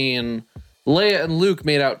time, I mean, Leia and Luke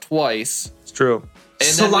made out twice. it's true. And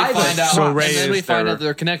Saliva then we find out, So and Rey then we is find their out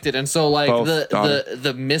they're connected, and so like both the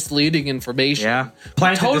daughter. misleading information, Yeah.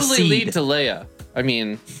 Planted the totally seed. lead to Leia. I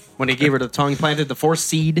mean, when he gave her the tongue, planted the Force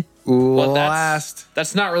seed. well, Last.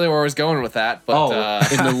 that's not really where I was going with that.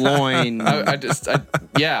 But In the loin.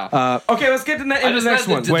 yeah. Okay, let's get to the, I into just the next meant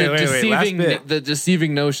one. the, Wait, the wait, wait, last deceiving, bit. the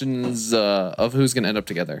deceiving notions of who's going to end up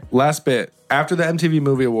together. Last bit. After the MTV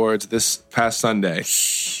Movie Awards this past Sunday,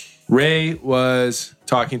 Rey was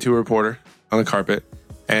talking to a reporter on the carpet.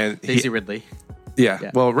 And Daisy Ridley.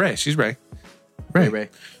 yeah. Well, Rey. She's Rey. Rey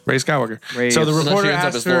Skywalker. Rey so the is- Unless she reporter ends up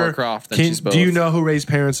asked as Lara her, Croft, then she's both. do you know who Rey's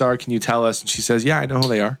parents are? Can you tell us? And she says, yeah, I know who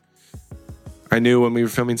they are. I knew when we were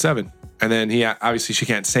filming 7. And then obviously she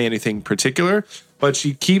can't say anything particular, but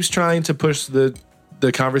she keeps trying to push the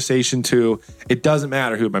conversation to, it doesn't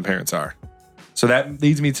matter who my parents are. So that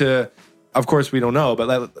leads me to, of course we don't know, but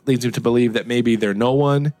that leads me to believe that maybe they're no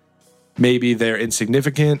one. Maybe they're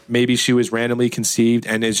insignificant. Maybe she was randomly conceived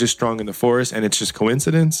and is just strong in the Force and it's just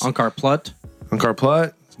coincidence. Unkar Plutt. Unkar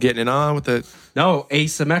Plutt getting it on with the... No,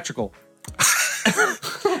 asymmetrical.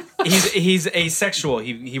 he's asexual.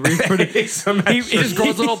 He reproduces. he just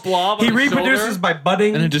grows a little blob on He his reproduces shoulder, by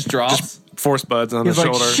budding. and it just drops. Force buds on He's the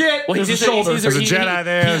like, shoulder. shit. Well, There's a he's shoulder. he's There's a he- Jedi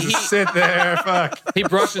there. There's a he- Sith there. Fuck. He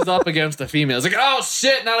brushes up against the female. He's like, oh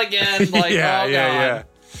shit, not again. Like, Yeah, oh yeah, god. yeah.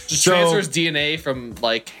 Just So- transfers DNA from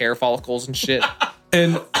like hair follicles and shit.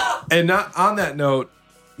 And not on that note,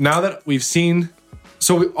 now that we've seen,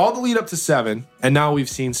 all the lead up to 7, and now we've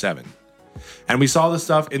seen 7, and we saw the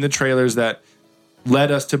stuff in the trailers that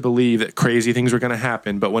led us to believe that crazy things were going to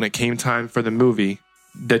happen. But when it came time for the movie,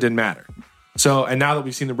 that didn't matter. So, and now that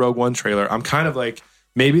we've seen the Rogue One trailer, I'm kind of like,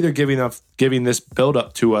 maybe they're giving this build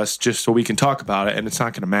up to us just so we can talk about it, and it's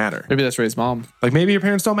not going to matter. Maybe that's Rey's mom. Like maybe your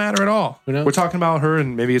parents don't matter at all. Who knows? We're talking about her,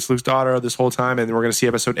 and maybe it's Luke's daughter this whole time, and we're going to see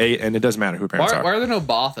episode 8, and it doesn't matter who her parents Why are. are there no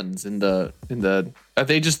Bothans in the? Are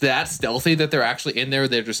they just that stealthy that they're actually in there?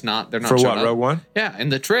 They're just not. They're not For showing what? up? Rogue One? Yeah, in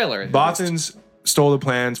the trailer. Bothans stole the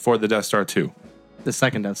plans for the Death Star 2, The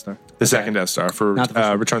second Death Star. the second Death Star for Not the first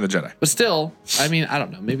one. Return of the Jedi. But still, I mean, I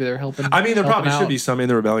don't know. Maybe they're helping. I mean, there helping probably out. should be some in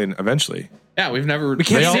the rebellion eventually. Yeah, we've never. We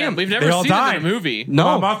can't see them. We've They never all seen them died. in a movie.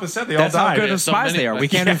 No, Well, Mothma said they all that's how died. good Yeah, of so spies many- they are. We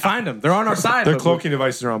can't even find them. They're on our side. Their but cloaking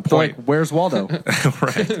devices are on we're like, point. where's Waldo?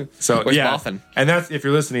 Right. So Where's yeah, Bothan? and that's if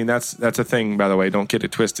you're listening, that's a thing. By the way, don't get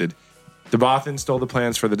it twisted. The Bothan stole the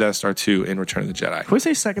plans for the Death Star 2 in Return of the Jedi. Can we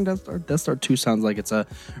say second Death Star? Death Star 2 sounds like it's a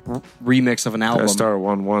remix of an album. Death Star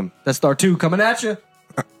 1-1. Death Star 2 coming at you.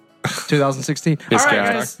 2016. This All right,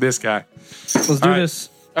 guy. guys. This guy. Let's do All right. this.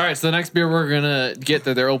 All right, so the next beer we're gonna get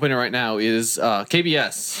that they're opening right now is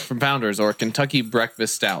KBS from Founders, or Kentucky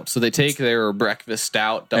Breakfast Stout. So they take their breakfast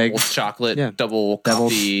stout, double Eggs. chocolate, Yeah. double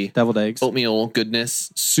coffee, Deviled eggs. oatmeal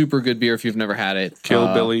goodness. Super good beer if you've never had it.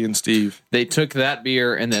 Kill Billy and Steve. They took that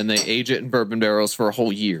beer and then they age it in bourbon barrels for a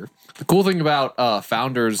whole year. The cool thing about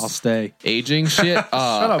Founders I'll stay. aging shit,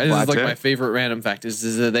 up, this is like Blackjack. my favorite random fact,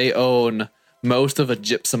 is that they own most of a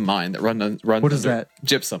gypsum mine that runs. What is that?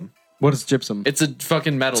 Gypsum. What is gypsum? It's a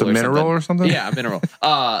fucking metal. It's a mineral or something? Yeah, a mineral.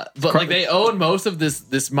 But like they own most of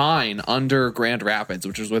this mine under Grand Rapids,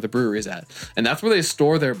 which is where the brewery is at, and that's where they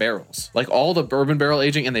store their barrels. Like all the bourbon barrel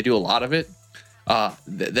aging, and they do a lot of it.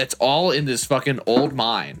 That's all in this fucking old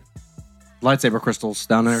mine. Lightsaber crystals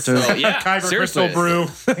down there too. So, yeah, Kyber seriously. Crystal Brew.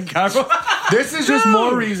 This is just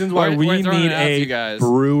more reasons why We're we throwing need it out to you a guys.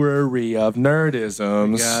 brewery of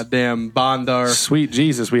nerdisms. Goddamn Bondar. Sweet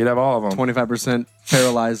Jesus, we'd have all of them. 25%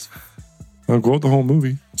 paralyzed. I'll go with the whole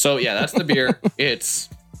movie. So yeah, that's the beer. It's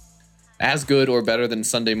as good or better than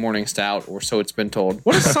Sunday Morning Stout, or so it's been told.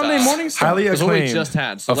 What is Sunday morning stout? Highly That's what we acclaimed. just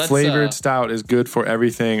had. So a let's, flavored stout is good for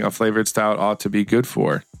everything a flavored stout ought to be good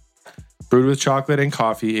for. Brewed with chocolate and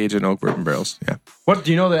coffee, aged in oak bourbon barrels. Yeah. What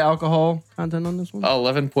do you know the alcohol content on this one?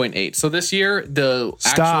 11.8. So this year, the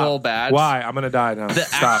actual batch. Why? I'm gonna die now. The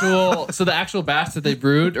actual batch that they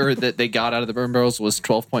brewed or that they got out of the bourbon barrels was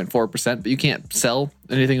 12.4%, but you can't sell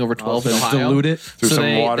anything over 12 in so Ohio. dilute it Through so some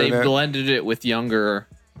they, water they in it. blended it with younger.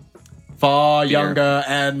 Far younger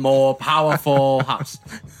and more powerful hops.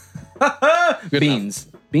 Beans.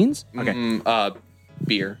 Beans? Okay.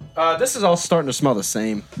 Beer. This is all starting to smell the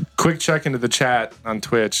same. Quick check into the chat on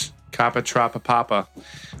Twitch. Kappa Trappa Papa. I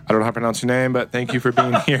don't know how to pronounce your name, but thank you for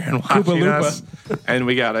being here and watching Loompa. us. And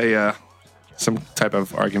we got a some type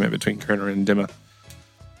of argument between Kerner and Dimma.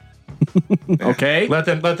 Okay. Let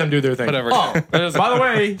them do their thing. Whatever. Oh, by the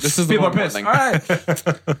way, This is the people are more pissed. All important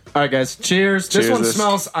right. All right, guys. Cheers. This Cheers one this.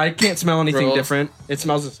 smells, I can't smell anything Rolls. different. It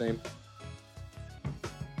smells the same.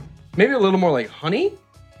 Maybe a little more like honey?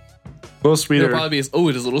 A little sweeter. It'll probably be. Oh,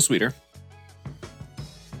 it is a little sweeter.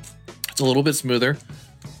 It's a little bit smoother.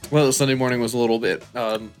 Well, the Sunday morning was a little bit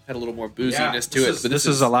had a little more booziness to it, but this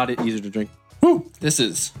is a lot easier to drink. This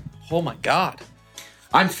is. Oh my god.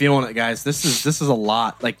 I'm feeling it, guys. This is a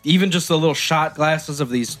lot. Like even just the little shot glasses of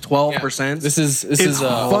these 12%. This is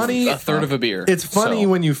funny. a third of a beer. It's funny So,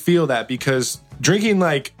 when you feel that because drinking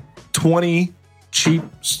like 20 cheap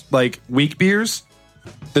like weak beers,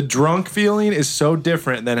 the drunk feeling is so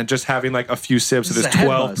different than just having like a few sips of This this is a head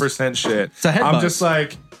buzz. 12% shit. It's a head I'm buzz. just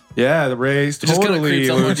like, yeah, the Rays just kinda totally creeps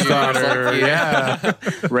up on Luke you. daughter. It's like,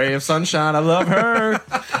 Yeah. Ray of sunshine. I love her.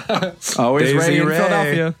 Always Ray in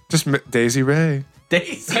Philadelphia. Just Daisy Ray.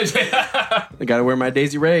 Daisy. I gotta wear my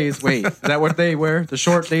Daisy Rays. Wait, is that what they wear? The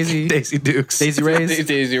short Daisy Daisy Dukes. Daisy Rays.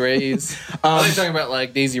 Daisy Rays. Are they talking about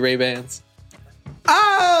like Daisy Ray bands?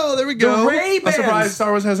 Oh, there we go. Ray-Bans. I'm surprised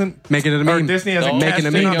Star Wars hasn't. Making it a Or meme. Disney hasn't Making a cashed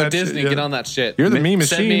in meme. on Go that Disney, shit, get yeah. on that shit. You're the meme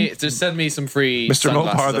Send machine. send me some free Mr.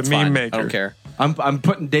 sunglasses. Mopar, the That's meme fine. maker. I don't care. I'm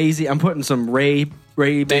putting Daisy. I'm putting some Ray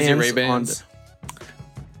Daisy bands Ray bands.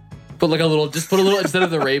 Put like a little, just put a little instead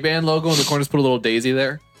of the Ray Ban logo in the corner, just put a little Daisy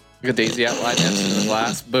there. Like a Daisy outline in the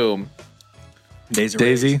glass. Boom. Daisy.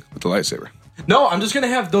 Daisy with the lightsaber. No, I'm just gonna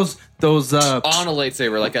have those. On a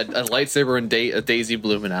lightsaber, like a lightsaber and a Daisy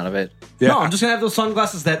blooming out of it. Yeah. No, I'm just gonna have those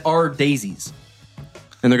sunglasses that are daisies,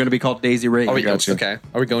 and they're gonna be called Daisy Ray. Are we got you. okay?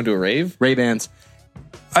 Are we going to a rave? Ray Bans.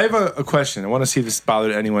 I have a question. I want to see if this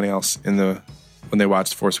bothered anyone else when they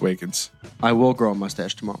watched Force Awakens. I will grow a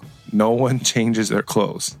mustache tomorrow. No one changes their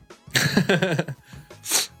clothes.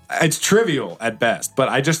 It's trivial at best, but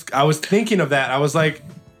I was thinking of that. I was like,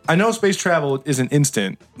 I know space travel isn't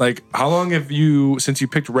instant. Like, how long have you, since you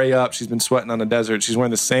picked Rey up, she's been sweating on the desert. She's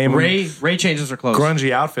wearing the same Ray changes her clothes.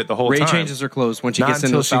 grungy outfit the whole Ray time. changes her clothes when she Not gets into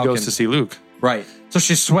until the she Falcon. goes to see Luke. Right. So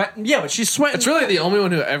she's sweating. Yeah, but she's sweating. It's really the only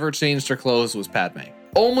one who ever changed her clothes was Padme.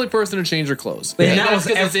 Only person to change her clothes. And And that that's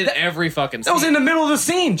was because it's in every fucking That was scene. in the middle of the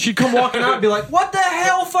scene. She'd come walking out and be like, "What the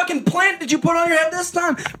hell fucking plant did you put on your head this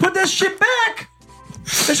time? Put that shit back.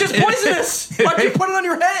 It's just poisonous. Why'd you put it on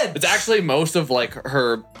your head?" It's actually most of like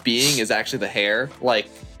her being is actually the hair. Like,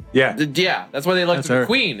 Yeah. yeah, that's why they elected That's her. the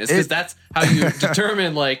queen. Is because that's how you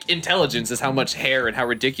determine like intelligence is how much hair and how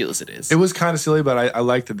ridiculous it is. It was kind of silly, but I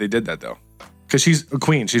like that they did that, though. Because she's a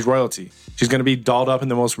queen. She's royalty. She's going to be dolled up in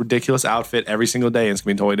the most ridiculous outfit every single day, and it's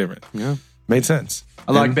going to be totally different. Yeah. Made sense.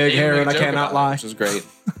 I like big They hair made a and I joke cannot about it, lie. which is great.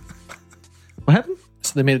 What happened?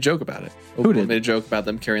 So they made a joke about it. Who did? Made a joke about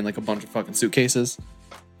them carrying like a bunch of fucking suitcases.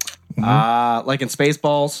 Like in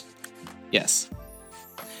Spaceballs. Yes.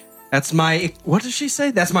 That's my, what does she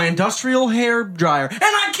say? That's my industrial hair dryer. And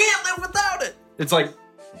I can't live without it. It's like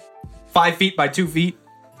 5 feet by 2 feet.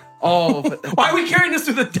 Oh, but Why are we carrying this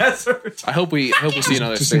through the desert? I hope we see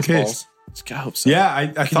another Just in Spaceballs. I hope so. Yeah, I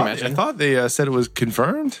you thought imagine? they said it was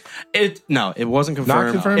confirmed. No, it wasn't confirmed.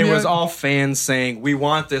 Not confirmed It yet? was all fans saying, we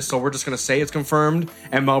want this, so we're just going to say it's confirmed.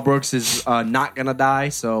 And Mel Brooks is not going to die,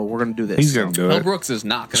 so we're going to do this. He's going to do Mel it. Brooks is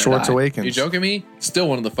not going to Schwartz die. Awakens. You joking me? Still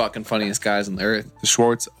one of the fucking funniest guys on the earth. The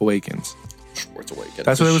Schwartz Awakens. Schwartz Awakens.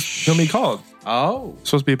 That's what it was going to be called. Oh.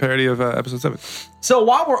 It's supposed to be a parody of episode 7. So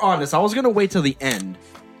while we're on this, I was going to wait till the end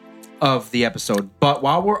of the episode. But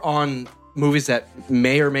while we're on movies that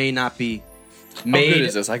may or may not be How good made.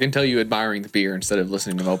 is this? I can tell you admiring the beer instead of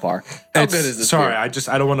listening to Mopar. How good is this Sorry, beer?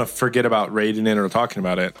 I don't want to forget about rating it or talking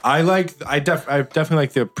about it. I definitely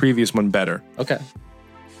like the previous one better. Okay.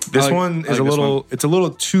 This I like- one I is like a this little. one. It's a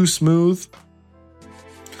little too smooth.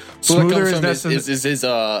 So what Smoother comes from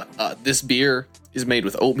necessary. this beer is made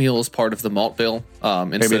with oatmeal as part of the malt bill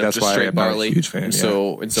instead of that's just why straight I'm not a barley. huge fan, and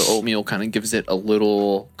so oatmeal kind of gives it a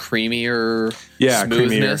little creamier Yeah,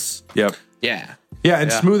 smoothness. creamier. Yep. Yeah. Yeah,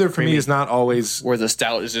 and Yeah, smoother for creamy. me is not always. Where the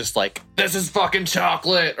stout is just like, this is fucking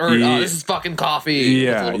chocolate or Yeah. this is fucking coffee. with a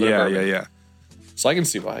Yeah, little bit of yeah, bourbon. yeah. So I can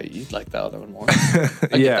see why you'd like the other one more. I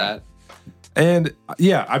get Yeah. that. And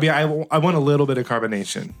yeah, I mean, I want a little bit of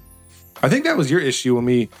carbonation. I think that was your issue when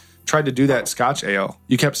we tried to do that Scotch ale.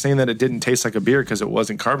 You kept saying that it didn't taste like a beer because it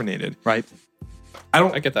wasn't carbonated. Right.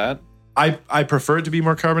 I get that. I prefer it to be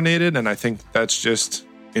more carbonated, and I think that's just,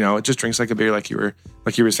 it just drinks like a beer, like you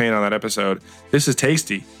were saying on that episode. This is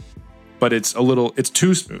tasty, but it's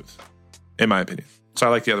too smooth, in my opinion. So I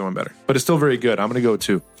like the other one better, but it's still very good. I'm gonna go with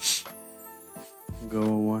 2. Go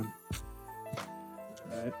 1.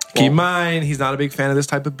 Keep in mind, he's not a big fan of this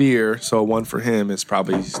type of beer, so 1 for him is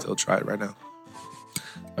probably still try it right now.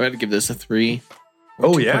 I'm going to give this a 3.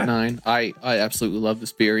 Oh yeah, 2.9. I absolutely love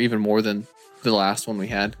this beer even more than the last one we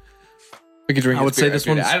had. We could drink. I would say beer this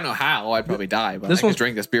every day. one's- I don't know how. I'd probably die, but This I could one's-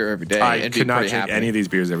 drink this beer every day. I and be could not pretty drink happy. any of these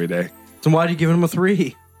beers every day. So why do you give him a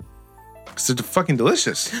 3? Because they're fucking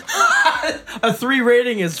delicious. A 3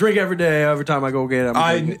 rating is drink every day. Every time I go get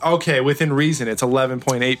it, Okay, within reason, it's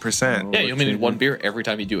 11.8%. Yeah, you only need one beer every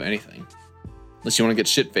time you do anything. Unless you want to get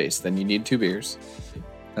shit faced, then you need 2 beers.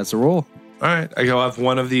 That's the rule. All right, I go have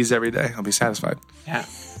 1 of these every day. I'll be satisfied. Yeah.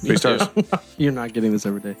 3 stars. You're not getting this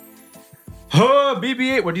every day. Oh,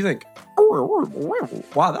 BB-8. What do you think?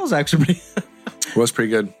 Wow, that was actually pretty. Was pretty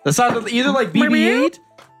good. That sounded either like BB-8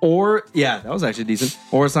 or that was actually decent.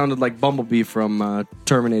 Or it sounded like Bumblebee from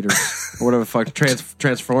Terminator or whatever the fuck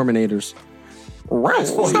Transforminators.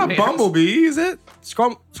 It's not Bumblebee, is it?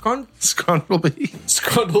 Scrumblebee. Scrumblebee.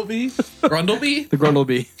 Scrundlebee? Grundlebee? The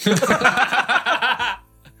Grundlebee.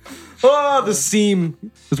 Oh, the seam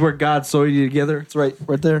is where God sewed you together. It's right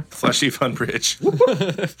there. Fleshy Fun Bridge.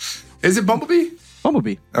 Is it Bumblebee?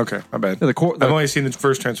 Bumblebee. Okay, my bad. Yeah, the I've only seen the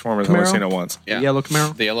first Transformers. I've only Camaro? seen it once. Yeah. The yellow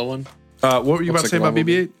Camaro. The yellow one? What were you about to Looks say like about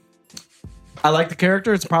BB-8? I like the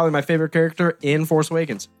character. It's probably my favorite character in Force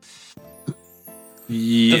Awakens.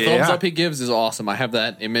 Yeah. The thumbs up he gives is awesome. I have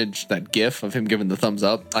that image, that gif of him giving the thumbs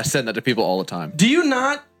up. I send that to people all the time. Do you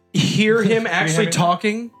not hear him actually it?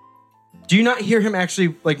 talking? Do you not hear him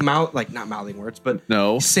actually not mouthing words, but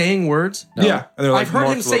No. saying words? Yeah. And they're, like, I've heard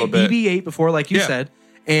him morphed a say little bit. BB-8 before, like you Yeah. said.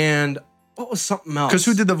 And what was something else? Because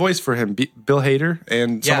who did the voice for him? Bill Hader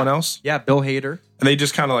and someone else? Yeah, Bill Hader. And they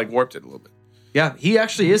just kind of like warped it a little bit. Yeah, he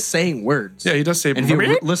actually is saying words. Yeah, he does say And if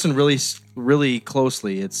you listen really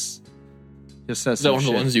closely, it's just says Is that some one of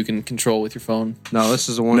the shit. ones you can control with your phone? No, this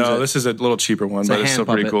is the one. No, this is a little cheaper one, a but it's hand still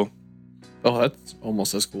pretty puppet. cool. Oh, that's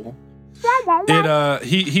almost as cool.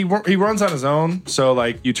 He runs on his own, so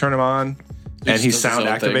like you turn him on and just he's does his sound own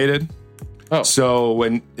thing. activated. Oh. So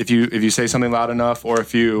if you say something loud enough, or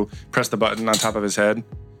if you press the button on top of his head,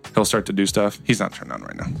 he'll start to do stuff. He's not turned on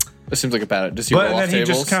right now. It seems like a bad. Does he But roll then off he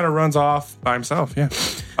tables? just kind of runs off by himself. Yeah.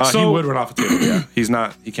 He So- would run off a table.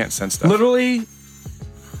 Yeah. He can't sense stuff. Literally,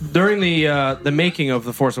 during the making of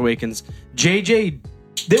The Force Awakens, JJ,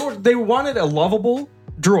 they wanted a lovable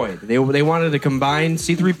droid. They wanted to combine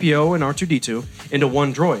C-3PO and R2-D2 into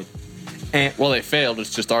one droid. And Well, they failed.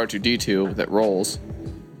 It's just R2D2 that rolls.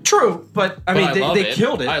 true, but I mean, But I love they it.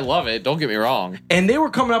 killed it. I love it. Don't get me wrong. And they were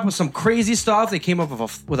coming up with some crazy stuff. They came up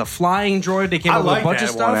with a flying droid. They came I up with like a bunch that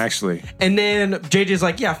of stuff. one, actually. And then JJ's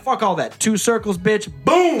like, yeah, fuck all that. 2 circles, bitch.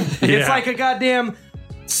 Boom! It's Yeah. like a goddamn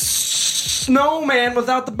snowman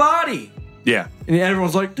without the body. Yeah. And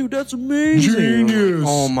everyone's like, dude, that's amazing. Genius.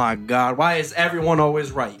 Oh my God. Why is everyone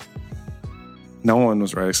always right? No one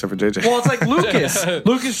was right except for JJ. Well, it's like Lucas.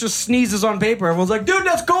 Lucas just sneezes on paper. Everyone's like, dude,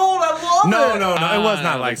 that's gold. I love no, it. no, no. It was I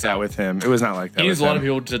not don't like think so. that with him. It was not like that. He needs with a lot of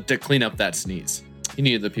him. people to clean up that sneeze. He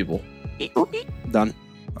needed the people. Done.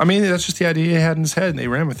 I mean, that's just the idea he had in his head, and they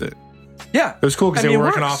ran with it. Yeah. It was cool because I they mean, were it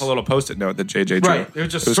working works. off a little post-it note that JJ drew. Right. It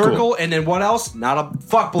was just cool. circle, and then what else? Not a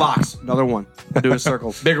fuck blocks. Another one. Do a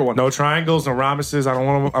circle. Bigger one. No triangles, no rhombus's. I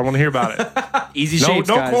want to hear about it. Easy No, shapes,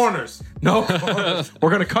 no guys. corners. No corners. We're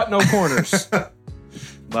going to cut no corners.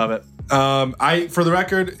 Love it. For the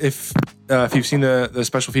record, if you've seen the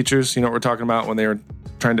special features, you know what we're talking about when they were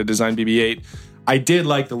trying to design BB-8. I did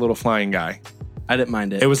like the little flying guy. I didn't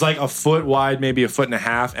mind it. It was like a foot wide, maybe a foot and a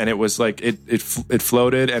half, and it was like it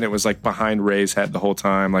floated, and it was like behind Rey's head the whole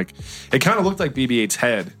time. Like it kind of looked like BB-8's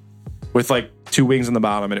head with like 2 wings on the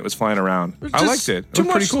bottom, and it was flying around. I liked it. It Too was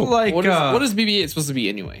much pretty cool. like What is BB-8 supposed to be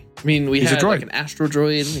anyway? I mean, we He's a had droid. like an Astro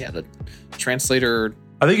droid. We had a translator.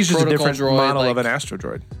 I think he's just a protocol different droid, model like- of an Astro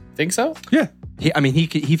droid. Think so? Yeah.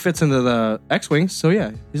 he fits into the X-wings, so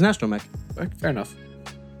yeah, he's an astromech. Fair enough.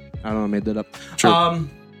 I don't know, I made that up. True.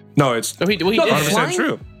 No, it's No, he No, did. the 100% flying,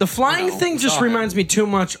 true. The flying No, thing just sorry. reminds me too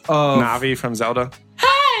much of Navi from Zelda.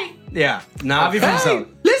 Yeah, Navi from Zelda.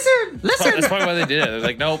 Listen. That's probably why they did it. They're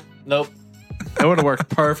like, nope. That would have worked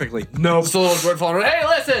perfectly. Nope. Just a little droid falling around. Hey,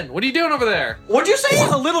 listen! What are you doing over there? What'd you say?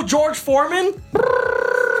 A little George Foreman?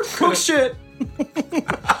 Cook shit.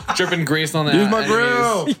 Dripping grease on the Use my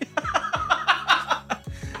enemies. grill.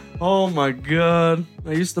 Oh my God.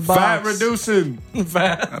 I used to box. Fat reducing.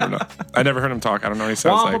 Fat. I don't know. I never heard him talk. I don't know what he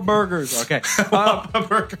sounds Wampa like. burgers. Okay. Wampa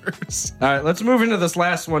burgers. All right, let's move into this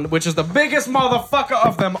last one, which is the biggest motherfucker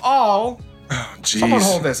of them all. Someone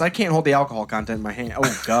hold Jeez. this. I can't hold the alcohol content in my hand.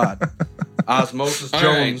 Oh God. Osmosis All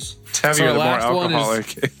Jones. It's heavier So the more last one is-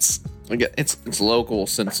 alcoholic it's. It's local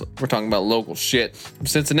since we're talking about local shit.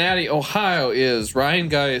 Cincinnati, Ohio is Ryan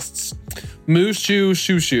Geist's Mushu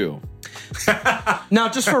Shushu. Now,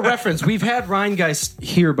 just for reference, we've had Ryan guys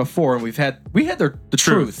here before, and we had the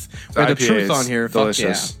truth. We had the IPAs, truth on here,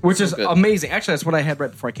 delicious. which So is good. amazing. Actually, that's what I had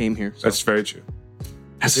right before I came here. So That's very true.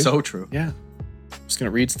 that's so true. Yeah. I'm just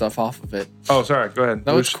gonna read stuff off of it. Oh, sorry. Go ahead.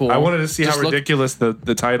 No, it's cool. I wanted to see Just how look- ridiculous the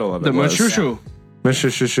title of it The was. Mushushu.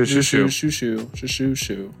 Mushushu.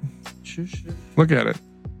 Shushu. Shushu. Look at it.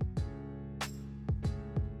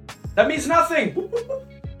 That means nothing.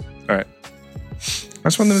 All right. I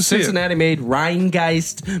just wanted to see it. Cincinnati made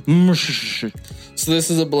Rheingeist. So this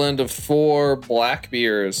is a blend of 4 black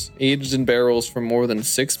beers aged in barrels for more than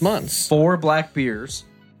 6 months. 4 black beers.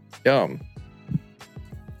 Yum.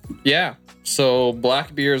 Yeah. So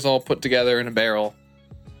black beers all put together in a barrel.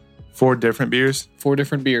 4 different beers. 4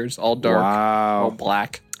 different beers, all dark, Wow. all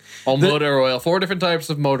black, all motor oil. 4 different types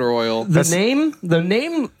of motor oil. The name,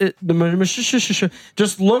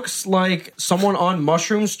 just looks like someone on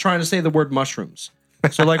mushrooms trying to say the word mushrooms.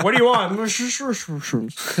 So, like, what do you want?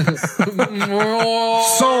 Mushrooms. Sold.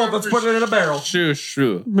 Let's put it in a barrel.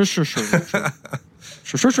 Shushu.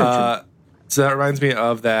 So that reminds me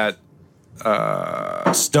of that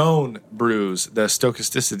Stone brews, the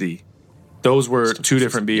Stochasticity. Those were 2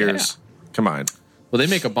 different beers combined. Well, they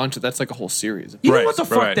make a bunch of. That's like a whole series. You know Right, what the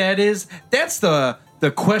fuck right. that is? That's the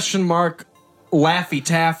question mark Laffy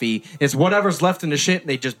Taffy. Is whatever's left in the shit, and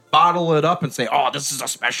they just bottle it up and say, "Oh, this is a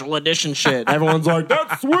special edition shit." Everyone's like,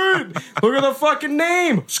 "That's sweet. Look at the fucking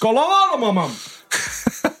name, Skolalamamam."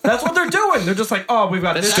 That's what they're doing. They're just like, "Oh, we've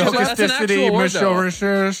got this." actually- that's an actual word, though.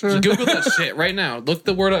 You Google that shit right now. Look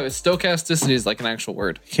the word up. Stochasticity is like an actual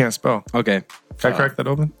word. can't spell. Okay, Can I crack that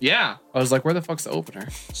open? Yeah. I was like, where the fuck's the opener?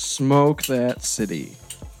 smoke that city.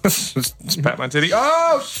 Just pat my titty.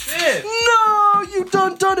 Oh, shit. No, you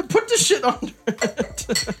done it. Put the shit under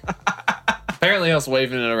it. Apparently, us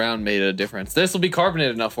waving it around made a difference. This will be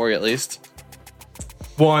carbonated enough for you, at least.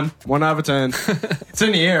 1 out of 10. It's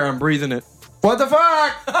in the air. I'm breathing it. What the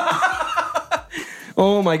fuck?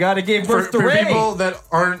 Oh my god, it gave For, birth to for Ray. people that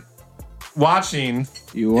aren't watching,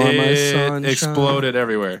 You are my it sunshine. exploded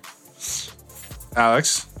everywhere.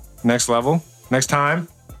 Alex, next level, next time.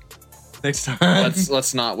 Next time.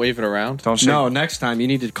 Let's not wave it around. Don't shake. No, next time you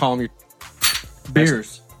need to calm your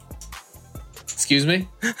beers. Excuse me?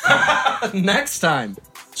 Next time.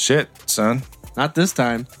 Shit, son. Not this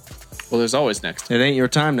time. Well, there's always next. It ain't your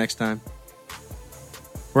time next time.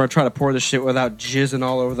 We're gonna try to pour this shit without jizzing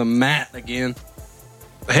all over the mat again.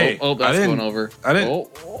 Hey, Oh, that's I didn't, going over. I didn't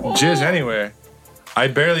Oh. jizz anywhere. I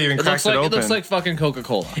barely even It cracked looks, like, it it open. looks like fucking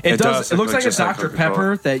Coca-Cola. It does. does It looks look like a just like Dr. Coca-Cola.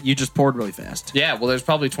 Pepper that you just poured really fast. Yeah, well, there's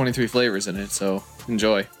probably 23 flavors in it, so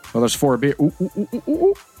enjoy. Well, there's 4 beer. Ooh, ooh, ooh, ooh,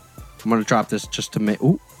 ooh. I'm gonna drop this just to make.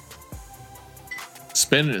 Ooh.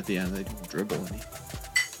 Spin it at the end. They don't dribble any.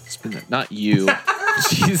 Spin it. Not you.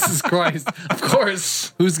 Jesus Christ. Of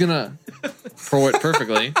course. Who's gonna pour it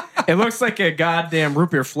perfectly? It looks like a goddamn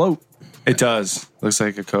root beer float. It does. Looks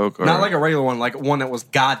like a Coke. Or Not like a regular one, like one that was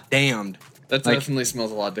goddamned. That Like- definitely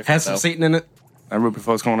smells a lot different. Has some though. Satan in it. that Ruby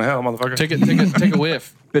Float's going to hell, motherfucker. Take a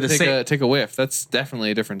whiff. Bit of take Satan. take a whiff. That's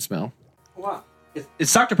definitely a different smell. What?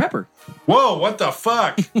 It's Dr. Pepper. Whoa, what the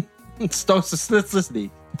fuck? It's toxicity.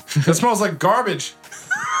 That smells like garbage.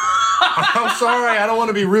 I'm sorry, I don't want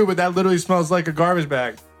to be rude, but that literally smells like a garbage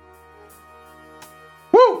bag.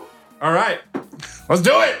 Woo! All right, let's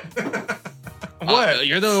do it. What?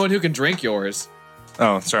 You're the only one who can drink yours.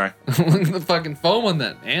 Oh, sorry. Look at the fucking foam on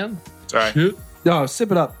that, man. Sorry. No,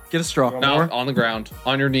 sip it up. Get a straw. No, More? on the ground,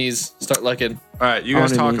 on your knees. Start licking. All right, you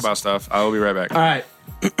guys On your talk knees. about stuff. I will be right back. All right.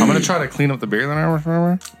 I'm gonna try to clean up the beer that I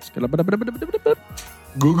remember.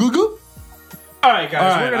 Goo goo goo. All right, guys. All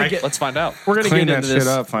right, we're gonna I- get. Let's find out. We're gonna Clean get that into shit this.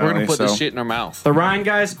 up finally. We're gonna put this so. shit in our mouth. The Ryan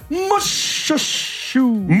guys. Mojo.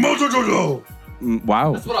 Mojo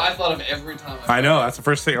Wow. That's what I thought of every time. I know. That's the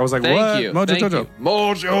first thing. I was like, Thank what? you. Mojo Thank Jojo. you.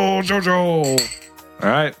 Mojo Jojo. All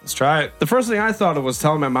right, let's try it. The first thing I thought of was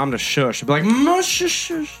telling my mom to shush. I'd be like,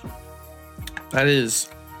 shush. That is.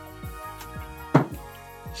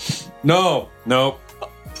 No. Nope.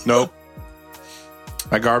 Nope.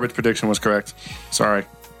 My garbage prediction was correct. Sorry.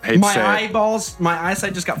 I hate to My say it. eyeballs, my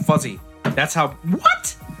eyesight just got fuzzy. That's how.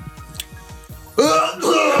 What?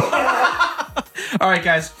 All right,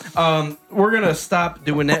 guys. We're gonna stop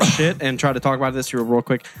doing that shit and try to talk about this here real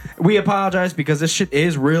quick. We apologize because this shit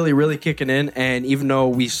is really, really kicking in. And even though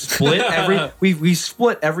we split we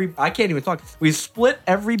split every. I can't even talk. We split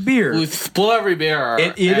every beer. We split every beer.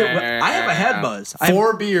 I have a head buzz. I have-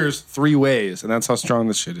 4 beers 3 ways, and that's how strong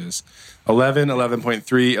this shit is. 11,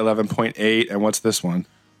 11.3, 11.8, and what's this one?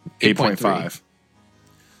 8.5.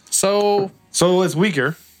 So So it's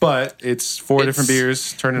weaker, but it's 4 different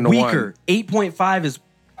beers turned into weaker. one. 8.5 is.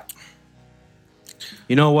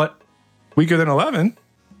 You know what? Weaker than 11.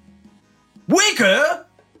 Weaker.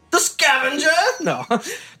 The scavenger.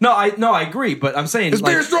 No, I agree. But I'm saying This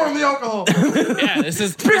like, beer's stronger than the alcohol. yeah, this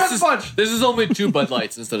is Beer has punch. This is only 2 Bud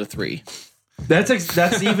Lights instead of 3. That's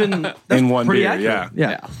even that's In one pretty beer, accurate.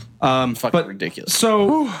 yeah. Yeah. Fucking but- ridiculous.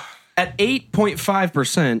 So at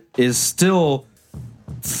 8.5% is still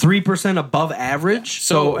 3% above average.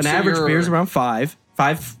 So an So average you're- beer is around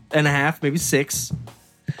 5.5, maybe 6.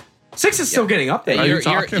 6 is still getting up there. Are you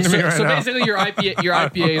talking to me right so now? basically, your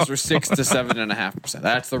IPAs were 6 to 7.5%.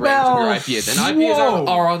 That's the range Well, of your IPAs, and IPAs whoa.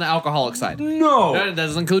 are on the alcoholic side. No. That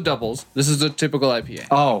doesn't include doubles. This is a typical IPA.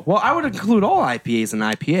 Oh, well, I would include all IPAs in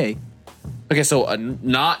IPA. Okay, so a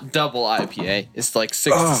not double IPA is like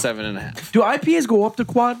 6 to 7.5. Do IPAs go up to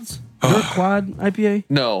quads? Is there a quad IPA?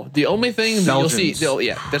 No, the only thing that you'll see,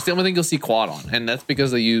 Belgians. that's the only thing you'll see quad on, and that's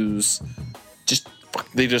because they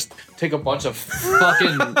just take a bunch of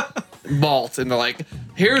fucking malt and they're like,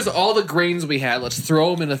 here's all the grains we had, let's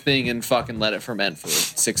throw them in a thing and fucking let it ferment for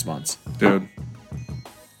 6 months. Dude.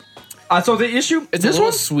 So the issue, It's a this little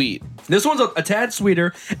one, sweet. this one's a tad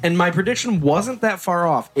sweeter, and my prediction wasn't that far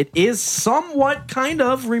off. It is somewhat kind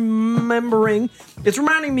of it's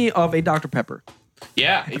reminding me of a Dr. Pepper.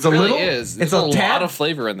 Yeah, it It's a really little, is. It's There's a tad, lot of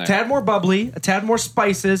flavor in there. tad more bubbly, a tad more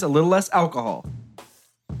spices, a little less alcohol.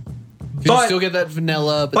 You but- still get that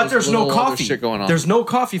vanilla, But there's a no little other coffee. shit going on. There's no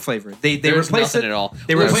coffee flavor. They There's replace nothing it at all.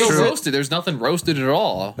 They There's replace no it. roasted. There's nothing roasted at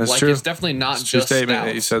all. That's like true. it's definitely not It's a true just statement stouts.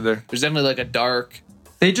 that you said there. There's definitely like a dark.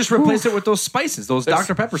 They just replace it with those spices, those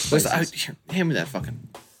Dr. Pepper spices. Here, hand me that fucking.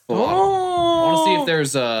 I want to see if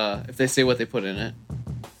there's if they say what they put in it.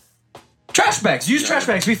 Trash bags. Use trash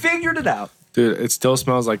bags. We figured it out. Dude, it still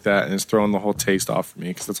smells like that, and it's throwing the whole taste off for me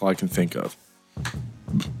because that's all I can think of.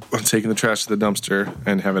 I'm taking the trash to the dumpster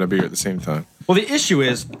and having a beer at the same time. Well, the issue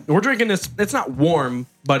is we're drinking this. It's not warm,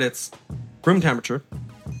 but it's room temperature.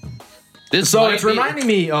 This So might it's be- reminding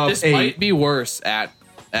me of This a. might be worse at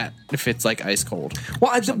if it's like ice cold.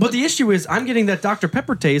 Well, but the issue is I'm getting that Dr.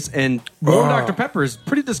 Pepper taste, and warm Dr. Pepper is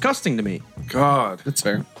pretty disgusting to me. God. That's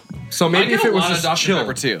fair. So maybe if it was just Dr. chill.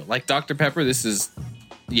 Pepper too, like Dr. Pepper, this is,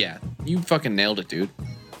 yeah, you fucking nailed it, dude.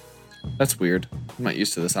 That's weird. I'm not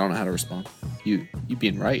used to this. I don't know how to respond. You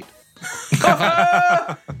being right.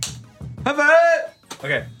 Have it.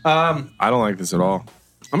 Okay. I don't like this at all.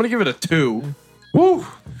 I'm gonna give it a 2. Woo.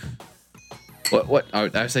 What?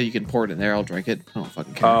 I say you can pour it in there. I'll drink it. I don't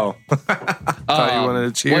fucking care. Oh. Thought you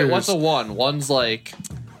wanted to cheers. What's a 1? One's like.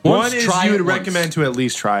 One is try you it would once. recommend to at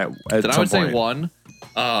least try it at Then I some would say point.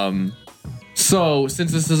 1. So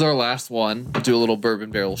since this is our last one, we'll do a little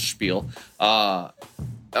bourbon barrel spiel. I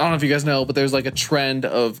don't know if you guys know, but there's like a trend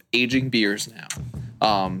of aging beers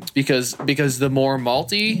now. Because the more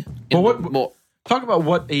malty, Well, and what- more, Talk about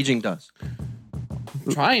what aging does.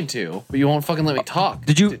 I'm trying to, but you won't fucking let me talk.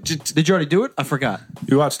 Did you already do it? I forgot.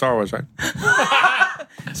 You watch Star Wars, right?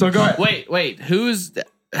 So go ahead. Wait, who's?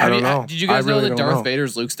 I don't know. Did you guys I know really that don't Darth know.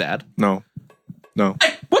 Vader's Luke's dad? No.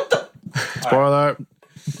 What the Spoiler.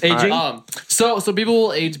 aging? So people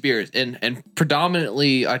will age beers, and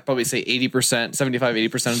predominantly, I'd probably say 80%,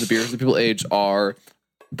 75-80% of the beers that people age are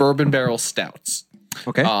bourbon barrel stouts.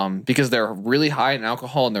 Okay. Because they're really high in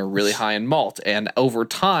alcohol and they're really high in malt, and over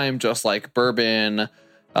time, just like bourbon,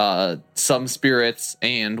 some spirits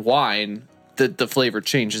and wine, the flavor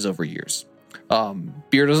changes over years.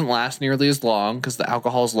 Beer doesn't last nearly as long because the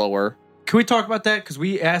alcohol is lower. Can we talk about that? Because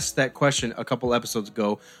we asked that question a couple episodes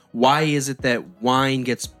ago. Why is it that wine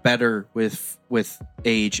gets better with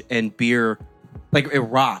age and beer, like it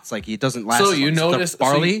rots, like it doesn't last? So as you long? Is it the notice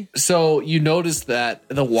barley. So you notice that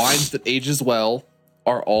the wines that age as well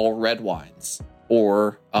are all red wines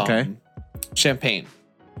or Okay. champagne.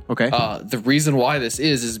 Okay. The reason why this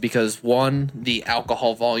is because 1, the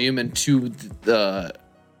alcohol volume, and 2,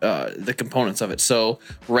 the components of it. So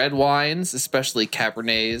red wines, especially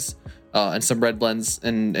Cabernets, and some red blends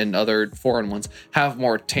and other foreign ones, have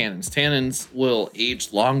more tannins. Tannins will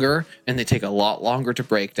age longer and they take a lot longer to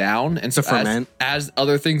break down. And so ferment. as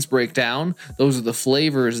other things break down, those are the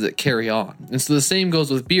flavors that carry on. And so the same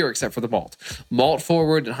goes with beer, except for the malt. Malt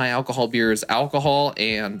forward and high alcohol beers, alcohol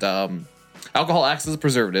and alcohol acts as a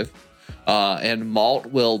preservative. And malt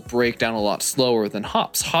will break down a lot slower than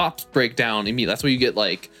hops. Hops break down immediately. That's why you get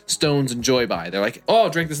like Stones and Joy by. They're like, oh, I'll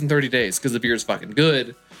drink this in 30 days because the beer is fucking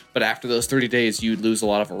good. But after those 30 days, you lose a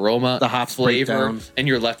lot of aroma, The hops break flavor, down. and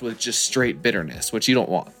you're left with just straight bitterness, which you don't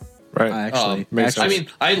want. Right. Actually, Makes I sense. mean,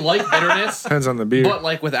 I like bitterness, Depends on the beer. but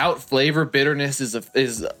like without flavor, bitterness is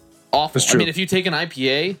awful. That's true. I mean, if you take an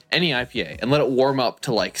IPA, any IPA, and let it warm up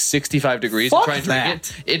to like 65 degrees Fuck and try and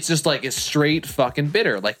drink it, it's just like it's straight fucking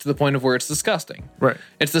bitter, like to the point of where it's disgusting. Right.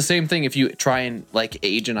 It's the same thing if you try and like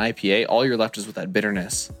age an IPA, all you're left is with that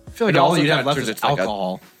bitterness. I feel like It all also you have kinda left turns is into like a-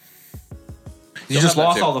 alcohol. You You'll just have that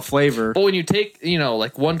lost too. all the flavor. But when you take,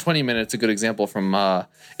 like 120 minutes, a good example from,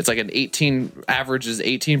 it's like an 18, average is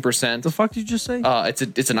 18%. The fuck did you just say? It's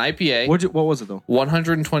an IPA, What was it though?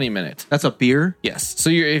 120 minute. That's a beer. Yes. So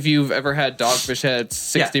if you've ever had Dogfish Head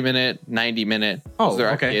 60 minute, 90 minute, Oh, those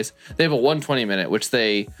are okay. IPAs. They have a 120 minute, which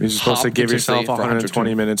they You're supposed to hop give yourself continuously for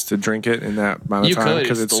 120 minutes to drink it in that amount of You time could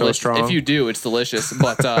because it's so delicious. strong. If you do, it's delicious.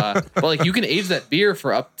 But but like you can age that beer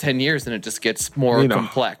for up to 10 years, and it just gets more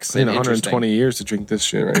complex in and 120 years to drink this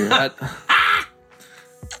shit right here. That,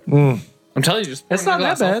 I'm telling you, just pour It's it in not the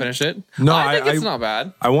glass, that I'll bad. finish it. No, I think I- it's not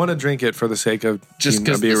bad. I want to drink it for the sake of Just being a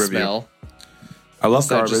because of beer the review. smell. I love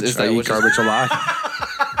that just- garbage. is that I eat what you- garbage a lot.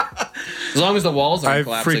 As long as the walls I aren't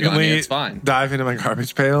collapsing on you, frequently it's fine. dive into my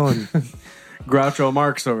garbage pail and Groucho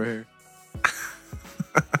Marx over here.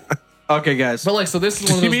 Okay, guys. But like, so this is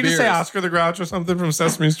one of you those mean beers. to say Oscar the Grouch or something from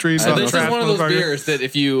Sesame Street? So on this is Trash one of those Motherfucker? beers that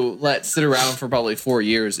if you let sit around for probably 4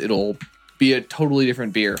 years, it'll be a totally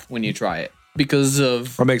different beer when you try it because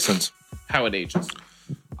of That makes sense. how it ages.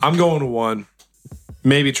 I'm going to 1.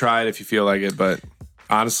 Maybe try it if you feel like it, but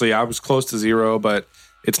honestly, I was close to 0, but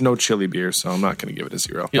it's no chili beer, so I'm not going to give it a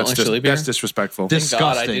 0. You don't like chili beer? That's disrespectful. Thank God I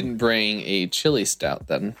Disgusting. didn't bring a chili stout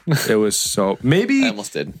then. It was so maybe I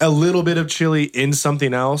almost did. a little bit of chili in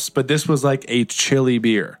something else, but this was like a chili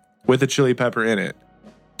beer with a chili pepper in it.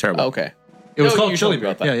 Terrible. Okay. It was No, called you chili told me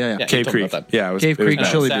about beer. that. Yeah. you Cave told me Creek. about that. Yeah, it was Cave it was Creek bad.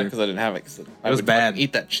 I'm chili sad beer. because I didn't have it. 'Cause I was would bad.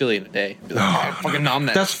 Eat that chili in a day. Be like, "I fucking nom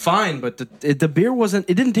that. That's fine, but the beer wasn't.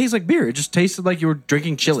 It didn't taste like beer. It just tasted like you were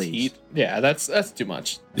drinking chili. Heat. Yeah, that's too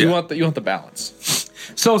much. Yeah. You want the balance.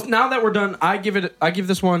 So now that we're done, I give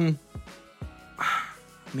this one. I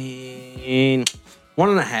mean,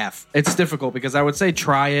 1.5. It's difficult because I would say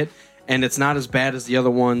try it, and it's not as bad as the other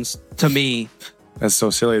ones to me. That's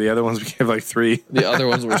so silly. The other ones we gave like 3. The other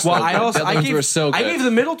ones were so Well, good. I also the other ones were so good. I gave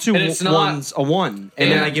the middle two And it's not- ones a 1,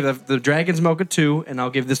 and then Yeah. I give the Dragon's Milk a 2, and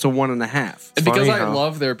I'll give this a 1.5. And because funny I how-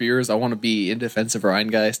 love their beers, I want to be in defense of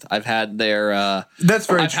Rheingeist. I've had their That's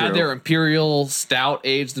very I've true. had their Imperial Stout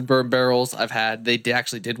aged in bourbon barrels. They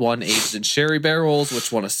actually did one aged in sherry barrels,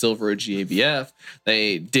 which won a silver at GABF.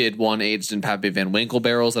 They did one aged in Pappy Van Winkle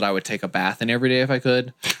barrels that I would take a bath in every day if I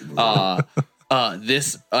could.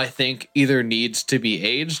 This I think either needs to be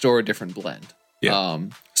aged or a different blend. Yeah.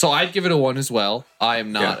 So I'd give it a 1 as well. I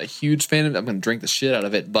am not Yeah. a huge fan of it. I'm going to drink the shit out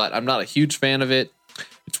of it, but I'm not a huge fan of it.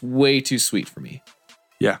 It's way too sweet for me.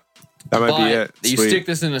 Yeah. That might But be it. you Sweet. stick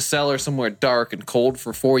this in a cellar somewhere dark and cold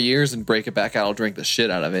for 4 years and break it back out, I'll drink the shit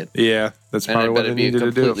out of it. Yeah, that's And probably I what bet they it'd be a needed to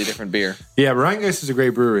completely do. different beer. Yeah, Rheingeist is a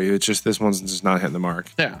great brewery. It's just this one's just not hitting the mark.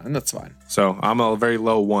 Yeah, and that's fine. So I'm a very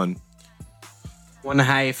low 1.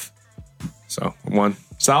 1.5. So 1.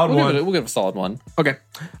 Solid We'll 1. give it a solid 1. Okay.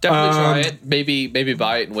 Definitely try it. Maybe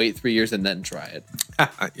buy it and wait 3 years and then try it.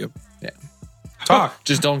 Yep. Yeah. Talk.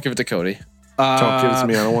 Just don't give it to Cody. Don't give it to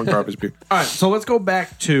me. I don't want garbage beer. All right, so let's go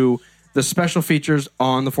back to the special features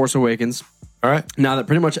on The Force Awakens. All right. Now that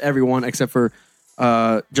pretty much everyone, except for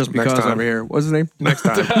Just Because time. over here, what's his name? Next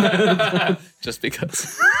time. Just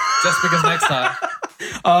because. Just because next time.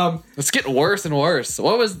 It's getting worse and worse.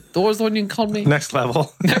 What was the one you called me? Next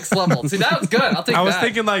level. Next level. See, that was good. I'll take that. I was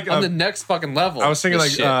thinking like, on the next fucking level. I was thinking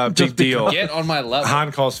This like shit. big deal. Get on my level.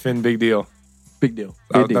 Han calls Finn big deal. Big deal.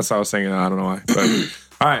 Big deal. That's what I was thinking. I don't know why. But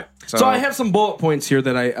all right. So I have some bullet points here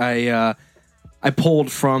that I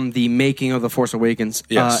pulled from the making of The Force Awakens.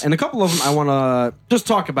 Yes. And a couple of them I want to just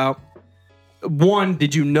talk about. 1,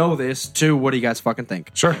 did you know this? 2, what do you guys fucking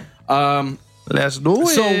think? Sure. Let's do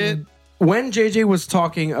So when JJ was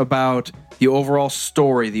talking about the overall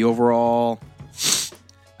story, the overall,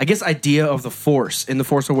 I guess, idea of the Force in The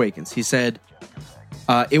Force Awakens, he said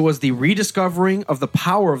it was the rediscovering of the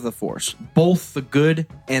power of the Force, both the good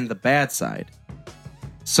and the bad side.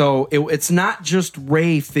 So it's not just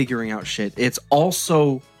Rey figuring out shit; it's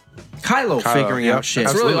also Kylo figuring yep. out shit.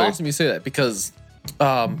 It's really Absolutely. awesome you say that because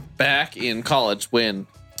back in college when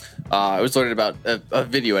I was learning about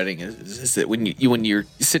video editing is that when you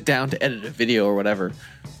sit down to edit a video or whatever,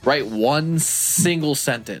 write one single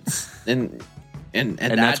sentence and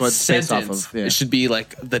that's what it's based off sentence of, yeah. it should be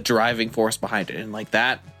like the driving force behind it, and like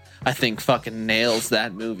that I think fucking nails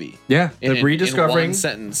that movie. Yeah, in rediscovering one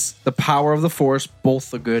sentence, the power of the Force,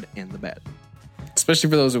 both the good and the bad.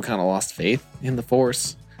 especially for those who kind of lost faith in the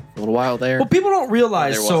Force for a little while there. Well, people don't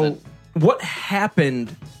realize. There So, wasn't. what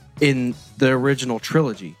happened in the original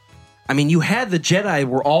trilogy? I mean, you had the Jedi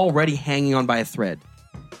were already hanging on by a thread.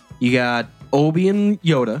 You got Obi and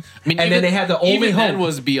Yoda, I mean, and then they had the only even then hope.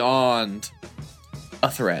 was beyond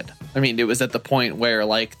a thread. I mean, it was at the point where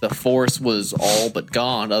like the Force was all but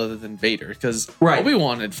gone, other than Vader, because Right.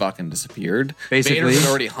 Obi-Wan had fucking disappeared. Basically. Vader had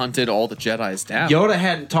already hunted all the Jedi's down. Yoda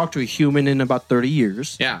hadn't talked to a human in about 30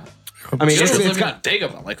 years. Yeah, I mean, Yoda it's was living got on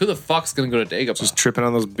Dagobah. Like, who the fuck's gonna go to Dagobah? Just tripping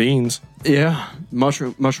on those beans. yeah,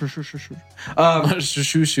 mushroom.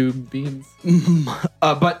 Shoo beans.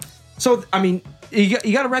 But so I mean, you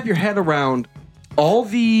got to wrap your head around all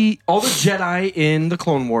the Jedi in the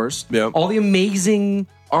Clone Wars. Yep. All the amazing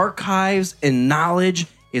archives and knowledge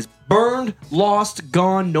is burned, lost,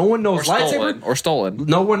 gone. No one knows lightsaber. Or stolen.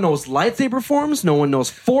 No one knows lightsaber forms. No one knows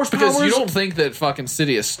force Because powers. you don't think that fucking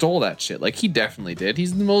Sidious stole that shit. Like, he definitely did.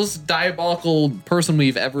 He's the most diabolical person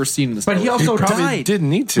we've ever seen in this but he world. also probably died. didn't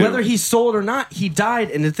need to. Whether he sold it or not, he died,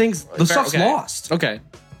 and the stuff's Okay. lost. Okay.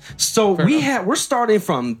 So we're starting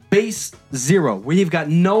from base zero. We've got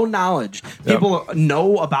no knowledge. People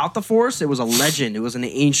know about the Force. It was a legend. It was an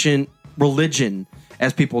ancient religion,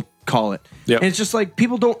 as people call it. Yep. And it's just like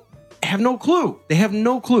people don't have no clue. They have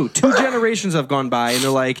no clue. 2 generations have gone by, and they're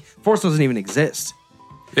like, Force doesn't even exist.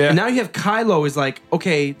 Yeah. And now you have Kylo is like,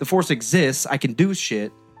 okay, the Force exists. I can do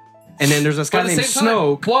shit. And then there's this guy But at the named same time,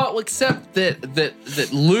 Snoke. well, except that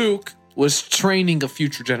Luke was training a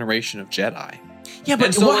future generation of Jedi. Yeah, but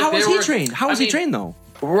And so, like, how they was he were- trained? How was I he mean, trained though?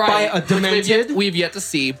 Right. By a Which demented. we've yet to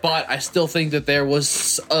see, but I still think that there